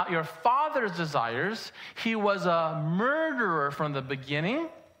carry out your father's desires. He was a murderer from the beginning,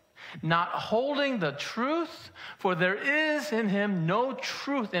 not holding the truth, for there is in him no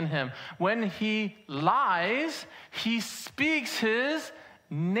truth in him. When he lies, he speaks his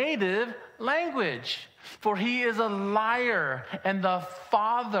native language, for he is a liar and the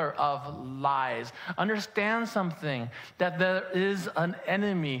father of lies. Understand something, that there is an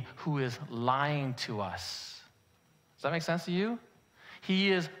enemy who is lying to us. Does that make sense to you?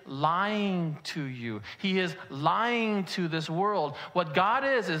 He is lying to you. He is lying to this world. What God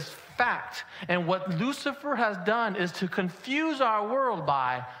is fact. And what Lucifer has done is to confuse our world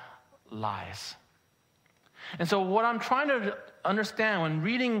by lies. And so what I'm trying to understand when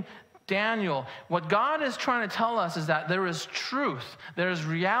reading Daniel, what God is trying to tell us is that there is truth, there is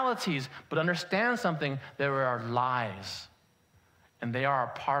realities, but understand something, there are lies. And they are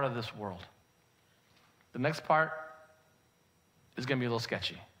a part of this world. The next part is going to be a little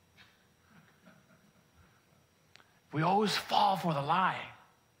sketchy. We always fall for the lie,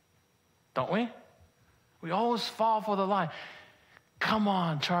 don't we? We always fall for the lie. Come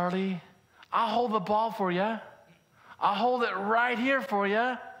on, Charlie. I'll hold the ball for you. I'll hold it right here for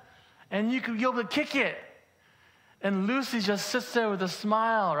you. And you'll be able to kick it. And Lucy just sits there with a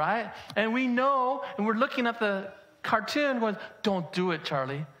smile, right? And we know, and we're looking at the cartoon going, don't do it,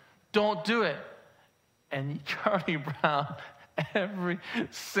 Charlie. Don't do it. And Charlie Brown, every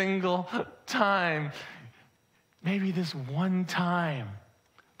single time, maybe this one time,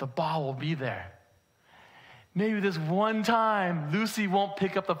 the ball will be there. Maybe this one time, Lucy won't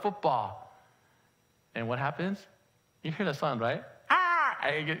pick up the football. And what happens? You hear the sound, right?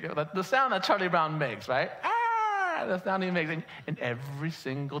 The sound that Charlie Brown makes, right? The sound he makes. And every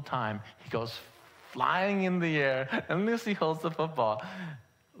single time, he goes flying in the air, and Lucy holds the football,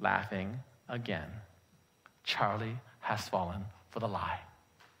 laughing again. Charlie has fallen for the lie.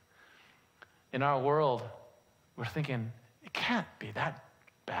 In our world, we're thinking, it can't be that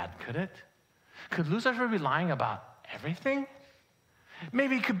bad, could it? Could Lucifer be lying about everything?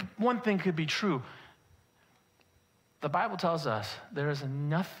 Maybe one thing could be true. The Bible tells us there is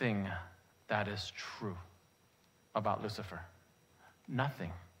nothing that is true about Lucifer.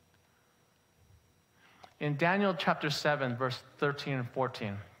 Nothing. In Daniel chapter 7, verse 13 and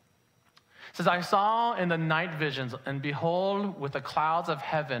 14, it says, I saw in the night visions, and behold, with the clouds of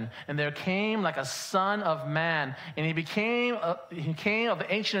heaven, and there came like a son of man, and he came of the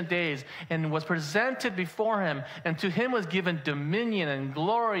Ancient of Days, and was presented before him, and to him was given dominion and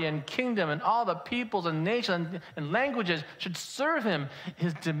glory and kingdom, and all the peoples and nations and languages should serve him.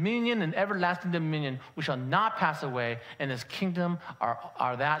 His dominion and everlasting dominion, which shall not pass away, and his kingdom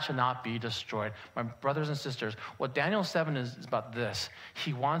are that shall not be destroyed. My brothers and sisters, what Daniel 7 is about this.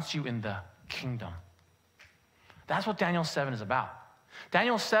 He wants you in the kingdom. That's what Daniel 7 is about.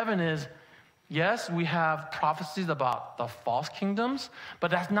 Daniel 7 is, yes, we have prophecies about the false kingdoms,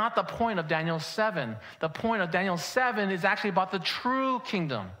 but that's not the point of Daniel 7. The point of Daniel 7 is actually about the true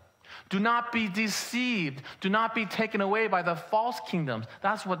kingdom. Do not be deceived. Do not be taken away by the false kingdoms.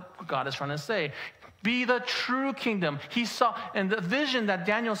 That's what God is trying to say. Be the true kingdom. He saw, and the vision that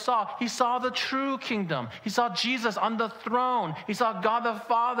Daniel saw, he saw the true kingdom. He saw Jesus on the throne. He saw God the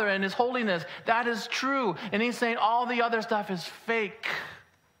Father and his holiness. That is true. And he's saying all the other stuff is fake.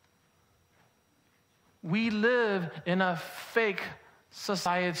 We live in a fake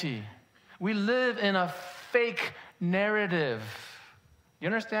society. We live in a fake narrative. You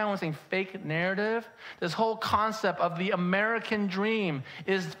understand when I'm saying fake narrative? This whole concept of the American dream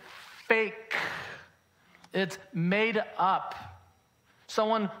is fake. It's made up.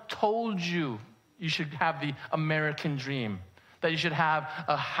 Someone told you you should have the American dream, that you should have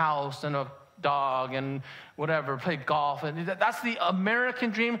a house and a dog and whatever, play golf. And that's the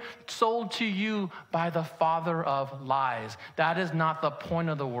American dream sold to you by the father of lies. That is not the point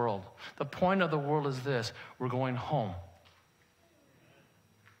of the world. The point of the world is this: we're going home.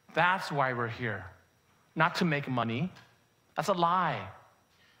 That's why we're here. Not to make money. That's a lie.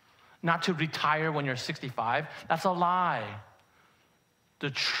 Not to retire when you're 65. That's a lie.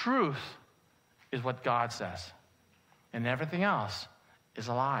 The truth is what God says. And everything else is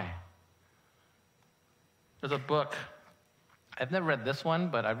a lie. There's a book. I've never read this one,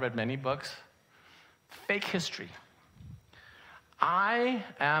 but I've read many books. Fake History. I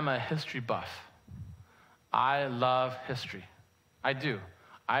am a history buff. I love history. I do.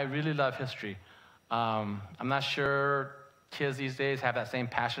 I really love history. I'm not sure kids these days have that same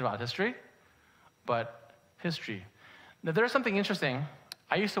passion about history, but history. Now, there's something interesting.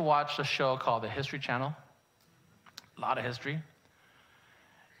 I used to watch a show called the History Channel. A lot of history.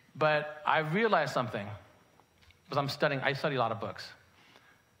 But I realized something, because I study a lot of books.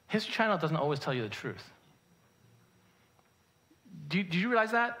 History Channel doesn't always tell you the truth. Do you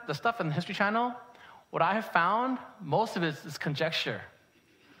realize that? The stuff in the History Channel, what I have found, most of it is conjecture.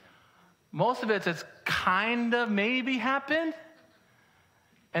 Most of it's kind of maybe happened,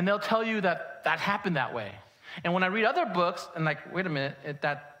 and they'll tell you that happened that way. And when I read other books, and like, wait a minute,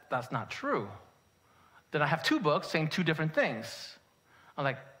 that's not true. Then I have two books saying two different things. I'm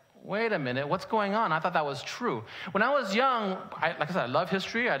like, wait a minute, what's going on? I thought that was true. When I was young, like I said, I love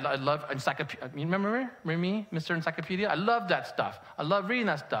history. I love encyclopedia. You remember me, Mr. Encyclopedia? I love that stuff. I love reading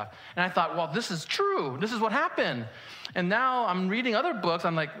that stuff. And I thought, well, this is true. This is what happened. And now I'm reading other books.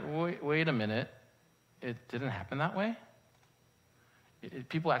 I'm like, wait a minute. It didn't happen that way?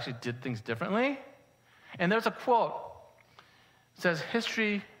 People actually did things differently? And there's a quote. It says,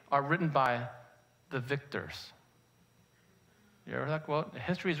 history are written by the victors. You ever heard that quote?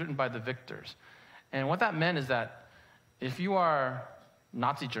 History is written by the victors. And what that meant is that if you are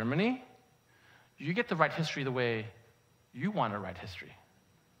Nazi Germany, you get to write history the way you want to write history.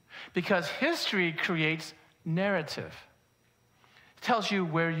 Because history creates narrative. It tells you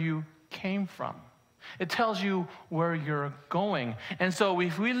where you came from. It tells you where you're going. And so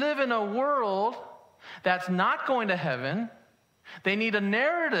if we live in a world that's not going to heaven, they need a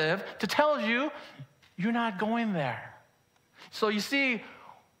narrative to tell you you're not going there. So you see,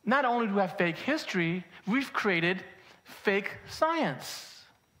 not only do we have fake history, we've created fake science.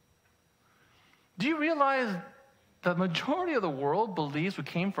 Do you realize the majority of the world believes we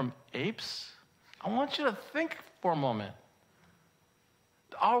came from apes? I want you to think for a moment.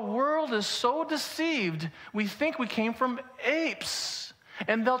 Our world is so deceived, we think we came from apes.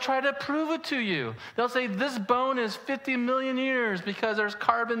 And they'll try to prove it to you. They'll say, this bone is 50 million years because there's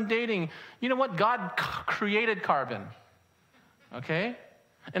carbon dating. You know what? God created carbon. Okay?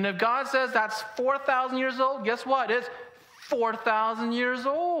 And if God says that's 4,000 years old, guess what? It's 4,000 years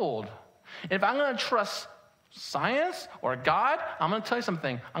old. And if I'm going to trust science or God, I'm going to tell you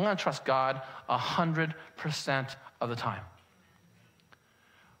something. I'm going to trust God 100% of the time.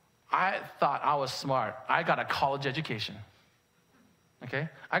 I thought I was smart. I got a college education. Okay?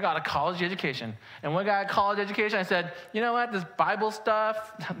 I got a college education. And when I got a college education, I said, you know what? This Bible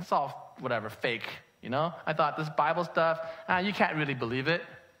stuff, it's all whatever, fake. You know, I thought this Bible stuff, you can't really believe it.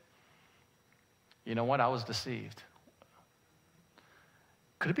 You know what? I was deceived.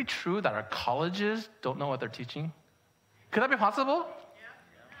 Could it be true that our colleges don't know what they're teaching? Could that be possible?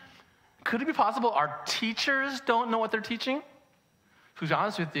 Could it be possible our teachers don't know what they're teaching? To be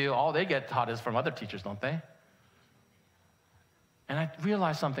honest with you, all they get taught is from other teachers, don't they? And I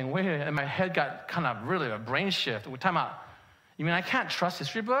realized something. Wait, and my head got kind of really a brain shift. Time out. You mean I can't trust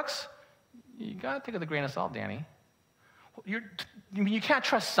history books? You got to take it with a grain of salt, Danny. You mean you can't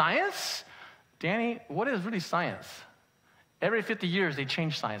trust science? Danny, what is really science? Every 50 years, they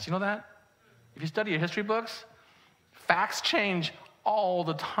change science. You know that? If you study your history books, facts change all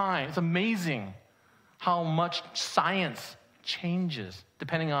the time. It's amazing how much science changes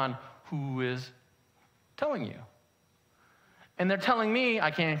depending on who is telling you. And they're telling me I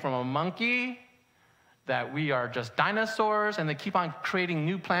came from a monkey, that we are just dinosaurs, and they keep on creating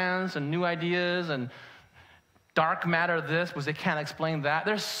new plans and new ideas and dark matter this because they can't explain that.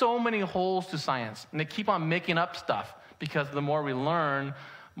 There's so many holes to science, and they keep on making up stuff because the more we learn,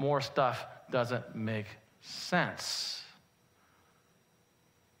 more stuff doesn't make sense.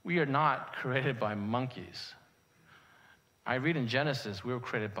 We are not created by monkeys. I read in Genesis, we were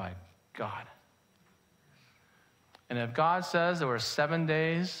created by God. And if God says there were 7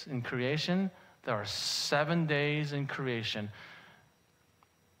 days in creation, there are 7 days in creation.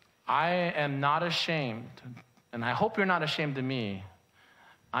 I am not ashamed, and I hope you're not ashamed of me.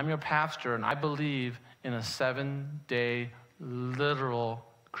 I'm your pastor, and I believe in a 7-day literal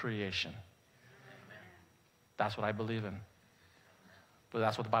creation. That's what I believe in. But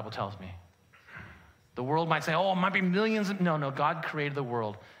that's what the Bible tells me. The world might say, oh, it might be millions. No, God created the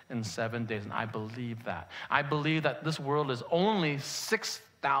world in 7 days, and I believe that. I believe that this world is only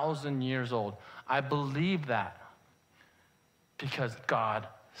 6,000 years old. I believe that because God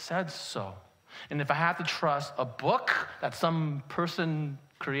said so. And if I have to trust a book that some person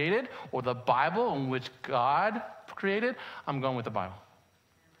created or the Bible in which God created, I'm going with the Bible.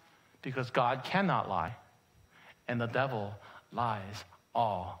 Because God cannot lie, and the devil lies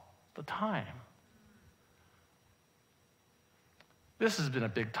all the time. This has been a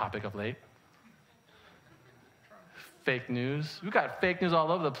big topic of late. Fake news. We've got fake news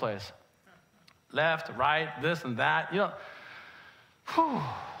all over the place. Left, right, this and that. You know,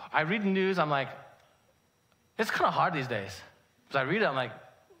 I read the news, I'm like, it's kind of hard these days. Because I read it, I'm like,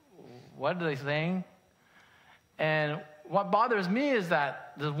 what are they saying? And what bothers me is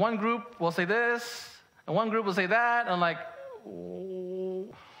that the one group will say this, and one group will say that, and I'm like,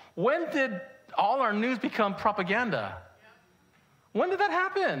 when did all our news become propaganda? When did that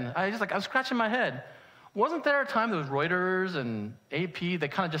happen? I was scratching my head. Wasn't there a time there was Reuters and AP, they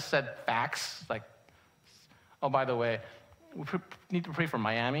kind of just said facts, like, oh, by the way, we need to pray for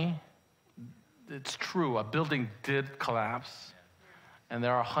Miami. It's true, a building did collapse. and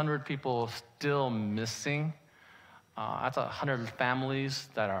there are 100 people still missing. That's 100 families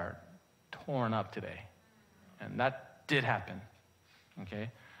that are torn up today. And that did happen, okay?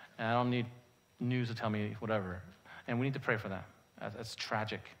 And I don't need news to tell me whatever. And we need to pray for them. That's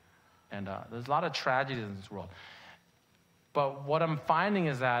tragic. And there's a lot of tragedies in this world. But what I'm finding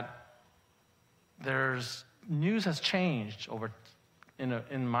is that news has changed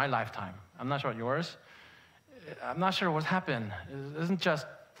in my lifetime. I'm not sure about yours. I'm not sure what's happened. It isn't just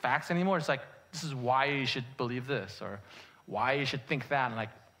facts anymore. It's like, this is why you should believe this, or why you should think that. And like,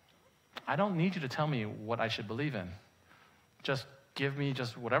 I don't need you to tell me what I should believe in. Just give me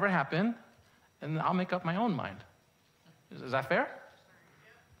just whatever happened, and I'll make up my own mind. Is that fair?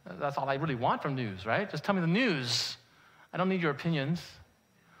 That's all I really want from news, right? Just tell me the news. I don't need your opinions.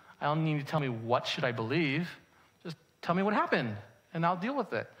 I don't need you to tell me what should I believe. Just tell me what happened, and I'll deal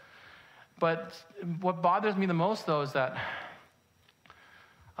with it. But what bothers me the most, though, is that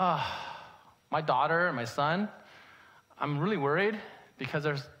my daughter and my son, I'm really worried because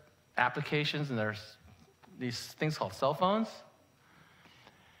there's applications and there's these things called cell phones.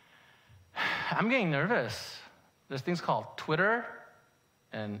 I'm getting nervous. There's things called Twitter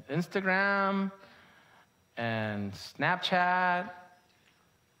and Instagram and Snapchat,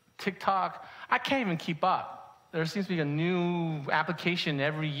 TikTok. I can't even keep up. There seems to be a new application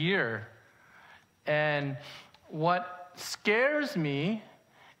every year. And what scares me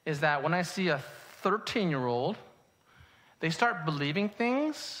is that when I see a 13-year-old, they start believing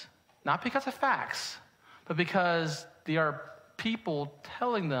things, not because of facts, but because there are people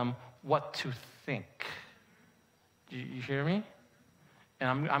telling them what to think. You hear me?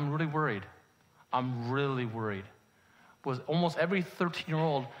 And I'm really worried. I'm really worried. Because almost every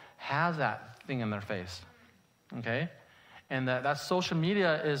 13-year-old has that thing in their face, okay? And that social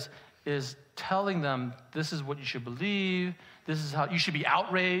media is telling them this is what you should believe, this is how you should be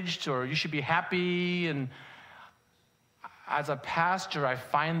outraged, or you should be happy. And as a pastor, I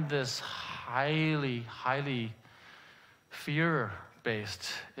find this highly, highly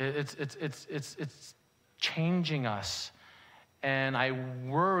fear-based. It's changing us. And I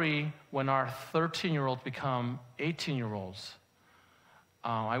worry when our 13-year-olds become 18-year-olds.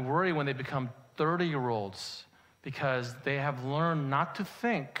 I worry when they become 30-year-olds because they have learned not to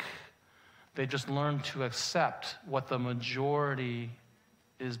think. They just learn to accept what the majority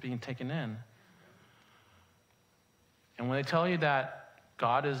is being taken in. And when they tell you that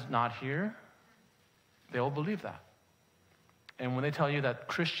God is not here, they will believe that. And when they tell you that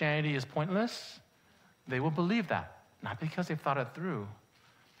Christianity is pointless, they will believe that. Not because they've thought it through,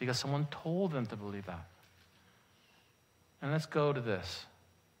 because someone told them to believe that. And let's go to this.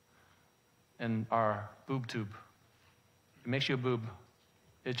 In our boob tube. It makes you a boob.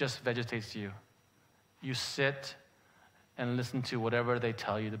 It just vegetates you. You sit and listen to whatever they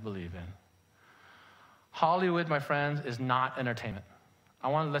tell you to believe in. Hollywood, my friends, is not entertainment. I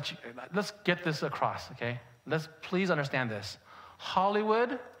want to let's get this across, okay? Let's please understand this.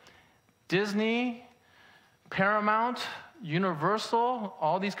 Hollywood, Disney, Paramount, Universal,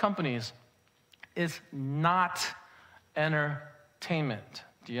 all these companies is not entertainment.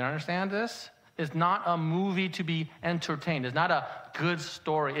 Do you understand this? It's not a movie to be entertained. It's not a good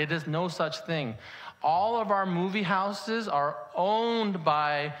story. It is no such thing. All of our movie houses are owned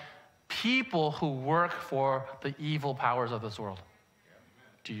by people who work for the evil powers of this world.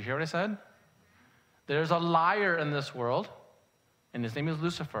 Do you hear what I said? There's a liar in this world, and his name is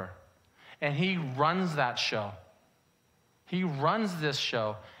Lucifer. And he runs that show. He runs this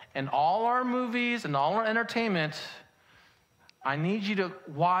show. And all our movies and all our entertainment, I need you to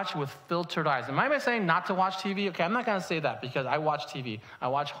watch with filtered eyes. Am I saying not to watch TV? Okay, I'm not going to say that because I watch TV. I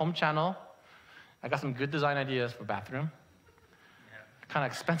watch Home Channel. I got some good design ideas for bathroom. Kind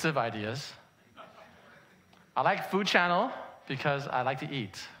of expensive ideas. I like Food Channel because I like to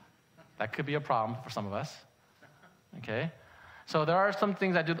eat. That could be a problem for some of us. Okay? So there are some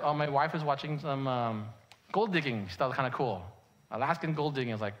things I do. My wife is watching some gold digging. She thought it was kind of cool. Alaskan gold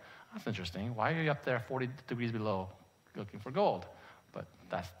digging. I was like, that's interesting. Why are you up there 40 degrees below looking for gold? But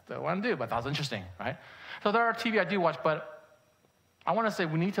that's what I want to do. But that was interesting, right? So there are TV I do watch, but I want to say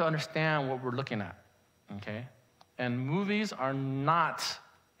we need to understand what we're looking at, okay? And movies are not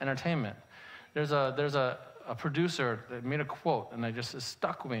entertainment. There's a producer that made a quote, and it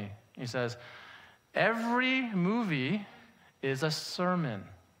stuck with me. He says, every movie is a sermon.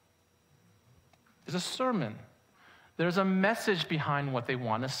 It's a sermon. There's a message behind what they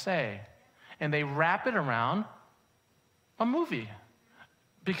want to say. And they wrap it around a movie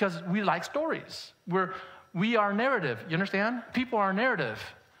because we like stories. We are narrative. You understand? People are narrative.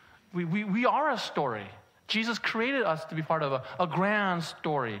 We are a story. Jesus created us to be part of a grand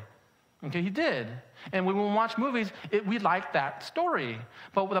story. Okay, he did. And when we watch movies, we like that story.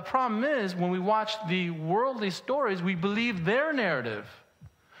 But the problem is, when we watch the worldly stories, we believe their narrative.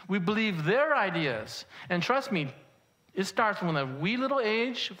 We believe their ideas. And trust me, it starts from a wee little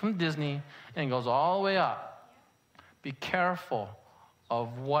age from Disney and goes all the way up. Be careful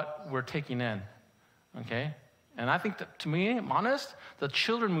of what we're taking in, okay? And I think that, to me, I'm honest, the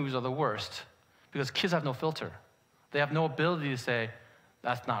children movies are the worst because kids have no filter. They have no ability to say,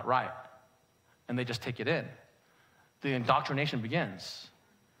 that's not right. And they just take it in. The indoctrination begins.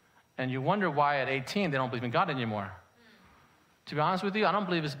 And you wonder why at 18 they don't believe in God anymore. To be honest with you, I don't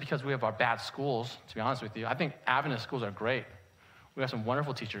believe it's because we have our bad schools, to be honest with you. I think Adventist schools are great. We have some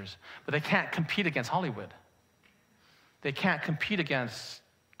wonderful teachers. But they can't compete against Hollywood. They can't compete against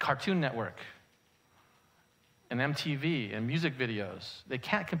Cartoon Network and MTV and music videos. They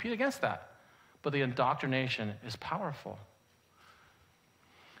can't compete against that. But the indoctrination is powerful.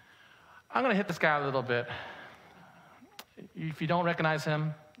 I'm going to hit this guy a little bit. If you don't recognize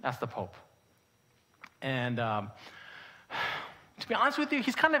him, that's the Pope. And to be honest with you,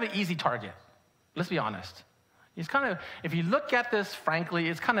 he's kind of an easy target. Let's be honest. He's kind of, if you look at this frankly,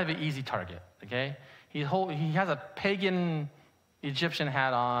 it's kind of an easy target, okay? He has a pagan Egyptian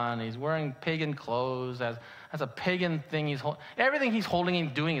hat on. He's wearing pagan clothes. Has a pagan thing. Everything he's holding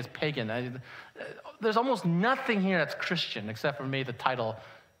and doing is pagan. There's almost nothing here that's Christian except for maybe the title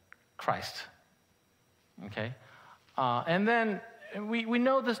Christ, okay? And then we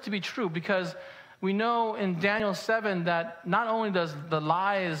know this to be true because we know in Daniel 7 that not only does the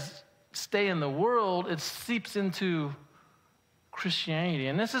lies stay in the world, it seeps into Christianity.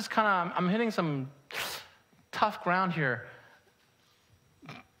 And this is kind of, I'm hitting some tough ground here.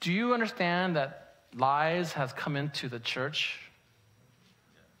 Do you understand that lies has come into the church?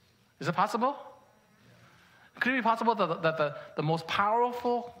 Is it possible? Could it be possible that the most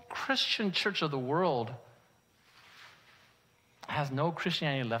powerful Christian church of the world has no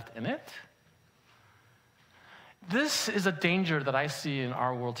Christianity left in it? This is a danger that I see in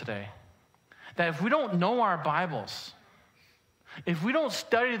our world today. That if we don't know our Bibles, if we don't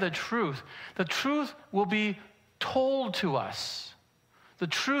study the truth will be told to us. The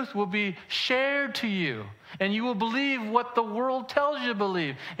truth will be shared to you, and you will believe what the world tells you to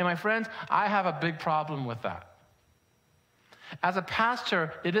believe. And my friends, I have a big problem with that. As a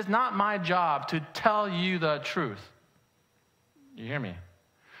pastor, it is not my job to tell you the truth. You hear me?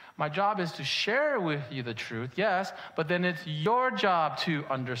 My job is to share with you the truth, yes, but then it's your job to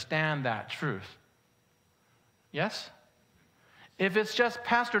understand that truth. Yes? If it's just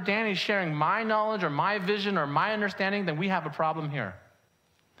Pastor Danny sharing my knowledge or my vision or my understanding, then we have a problem here.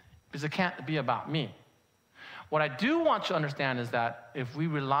 Because it can't be about me. What I do want you to understand is that if we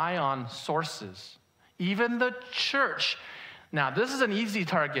rely on sources, even the church. Now, this is an easy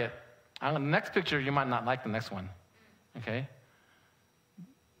target. The next picture, you might not like the next one. Okay?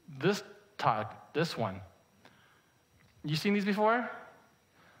 This one. You seen these before?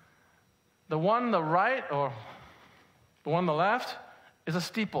 The one on the right or the one on the left is a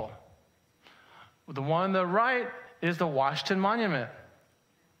steeple. The one on the right is the Washington Monument.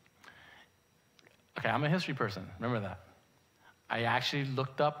 Okay, I'm a history person. Remember that. I actually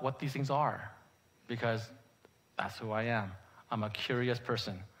looked up what these things are because that's who I am. I'm a curious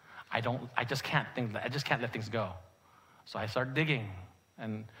person. I just can't let things go. So I start digging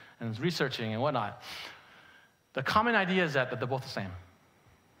and researching and whatnot. The common idea is that they're both the same.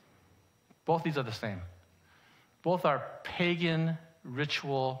 Both these are the same. Both are pagan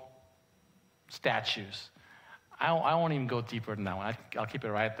ritual statues. I won't even go deeper than that one. I'll keep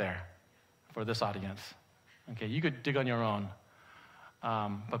it right there for this audience. Okay, you could dig on your own,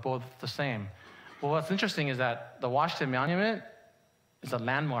 but both the same. Well, what's interesting is that the Washington Monument is a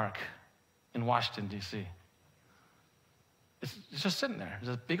landmark in Washington, D.C. It's just sitting there.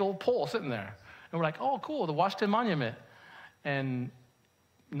 There's a big old pole sitting there. And we're like, oh, cool, the Washington Monument. And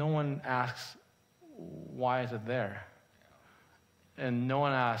no one asks, why is it there? And no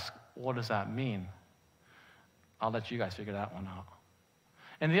one asks, what does that mean? I'll let you guys figure that one out.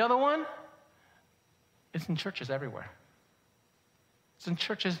 And the other one, it's in churches everywhere. It's in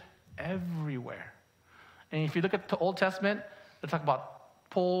churches everywhere. And if you look at the Old Testament, they talk about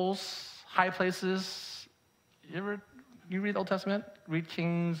poles, high places. You read the Old Testament? Read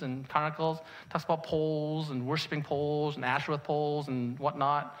Kings and Chronicles. It talks about poles and worshiping poles and Asherah poles and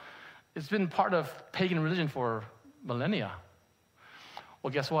whatnot. It's been part of pagan religion for millennia.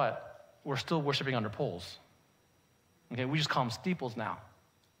 Well, guess what? We're still worshiping under poles. Okay, we just call them steeples now.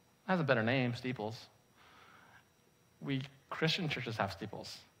 It has a better name, steeples. We Christian churches have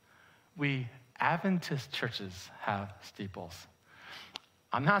steeples. We Adventist churches have steeples.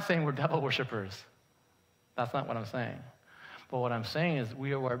 I'm not saying we're devil worshipers. That's not what I'm saying. But what I'm saying is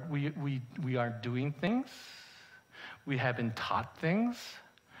we are doing things. We have been taught things.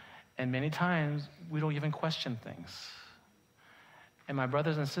 And many times, we don't even question things. And my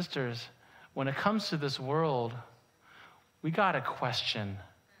brothers and sisters, when it comes to this world, we got to question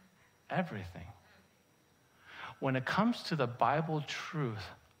everything. When it comes to the Bible truth,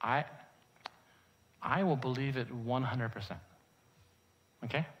 I will believe it 100%.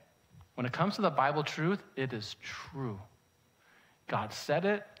 Okay? When it comes to the Bible truth, it is true. God said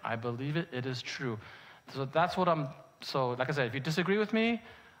it, I believe it, it is true. So that's what like I said, if you disagree with me,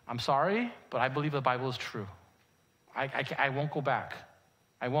 I'm sorry, but I believe the Bible is true. I won't go back.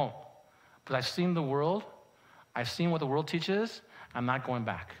 I won't. But I've seen the world. I've seen what the world teaches. I'm not going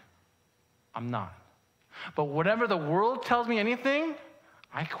back. I'm not. But whatever the world tells me anything,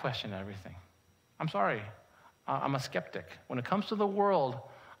 I question everything. I'm sorry. I'm a skeptic. When it comes to the world,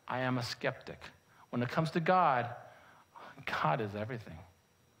 I am a skeptic. When it comes to God, God is everything.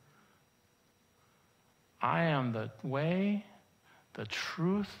 I am the way, the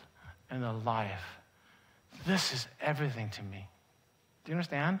truth, and the life. This is everything to me. Do you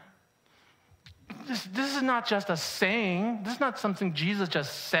understand? This is not just a saying. This is not something Jesus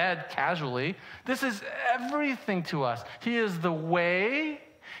just said casually. This is everything to us. He is the way.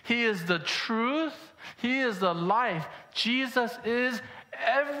 He is the truth. He is the life. Jesus is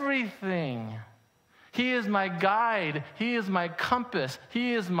everything. He is my guide. He is my compass.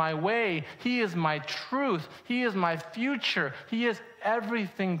 He is my way. He is my truth. He is my future. He is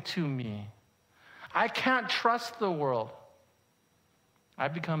everything to me. I can't trust the world.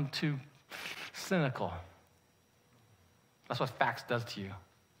 I've become too cynical. That's what facts does to you.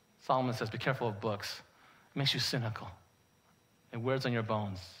 Solomon says, be careful of books. It makes you cynical. It wears on your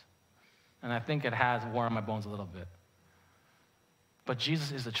bones. And I think it has worn on my bones a little bit. But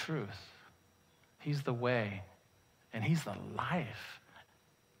Jesus is the truth. He's the way, and he's the life.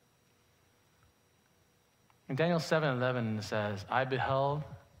 In Daniel 7:11 it says, I beheld,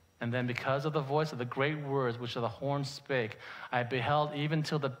 and then because of the voice of the great words which the horn spake, I beheld even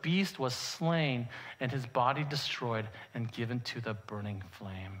till the beast was slain, and his body destroyed and given to the burning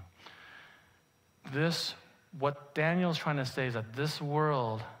flame. What Daniel's trying to say is that this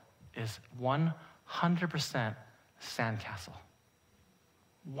world is 100% sandcastle.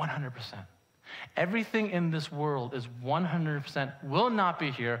 100%. Everything in this world is 100%, will not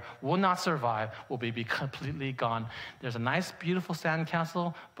be here, will not survive, will be completely gone. There's a nice, beautiful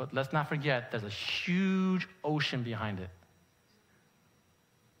sandcastle, but let's not forget, there's a huge ocean behind it.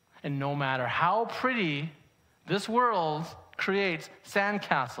 And no matter how pretty this world creates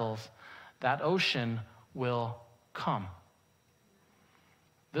sandcastles, that ocean will come.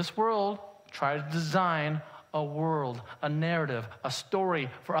 This world tries to design a world, a narrative, a story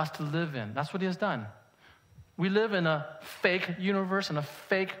for us to live in. That's what he has done. We live in a fake universe, in a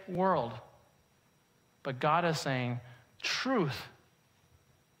fake world. But God is saying, truth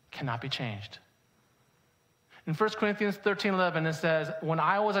cannot be changed. In 1 Corinthians 13:11, it says, when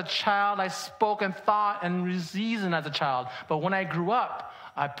I was a child, I spoke and thought and reasoned as a child. But when I grew up,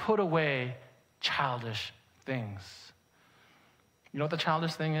 I put away childish things. You know what the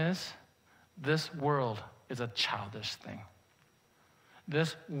childish thing is? This world is a childish thing.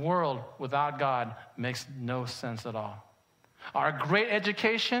 This world without God makes no sense at all. Our great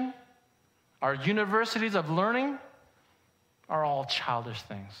education, our universities of learning are all childish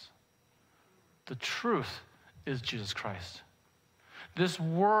things. The truth is Jesus Christ. This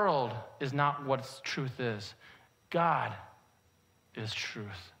world is not what its truth is. God is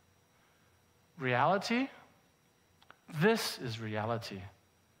truth. Reality? This is reality.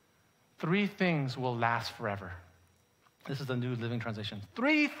 3 things will last forever. This is the New Living Translation.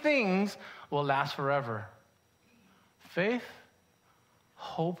 3 things will last forever. Faith,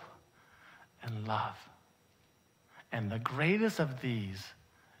 hope, and love. And the greatest of these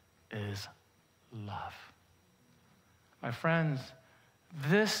is love. My friends,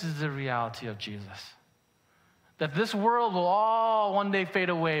 this is the reality of Jesus. That this world will all one day fade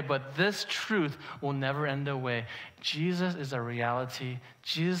away, but this truth will never end away. Jesus is a reality.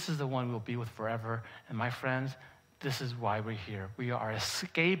 Jesus is the one we'll be with forever. And my friends, this is why we're here. We are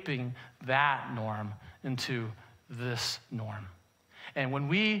escaping that norm into this norm. And when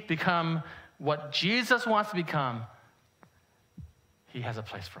we become what Jesus wants to become, he has a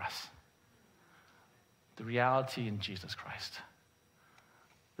place for us. The reality in Jesus Christ.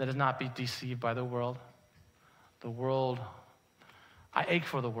 Let us not be deceived by the world. The world, I ache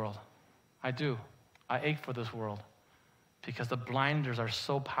for the world. I do. I ache for this world because the blinders are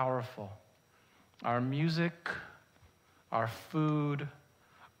so powerful. our music, our food,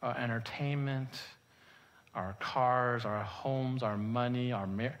 our entertainment, our cars, our homes, our money,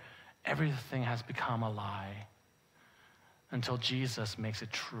 everything has become a lie until Jesus makes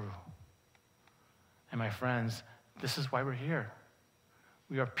it true. And my friends, this is why we're here.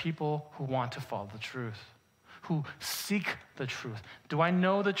 We are people who want to follow the truth, who seek the truth. Do I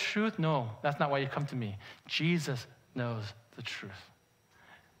know the truth? No, that's not why you come to me. Jesus knows the truth.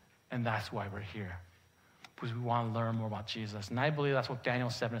 And that's why we're here, because we want to learn more about Jesus. And I believe that's what Daniel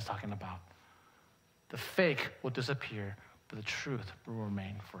 7 is talking about. The fake will disappear, but the truth will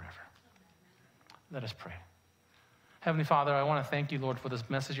remain forever. Let us pray. Heavenly Father, I want to thank you, Lord, for this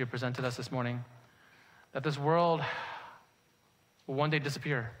message you presented us this morning, that this world will one day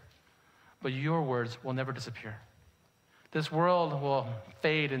disappear, but your words will never disappear. This world will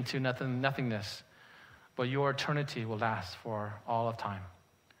fade into nothingness, but your eternity will last for all of time.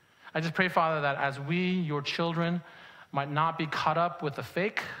 I just pray, Father, that as we, your children, might not be caught up with the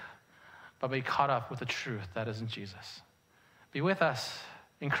fake, but be caught up with the truth that is in Jesus. Be with us,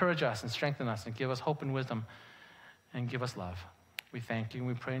 encourage us, and strengthen us, and give us hope and wisdom, and give us love. We thank you, and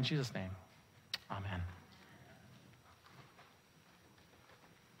we pray in Jesus' name. Amen.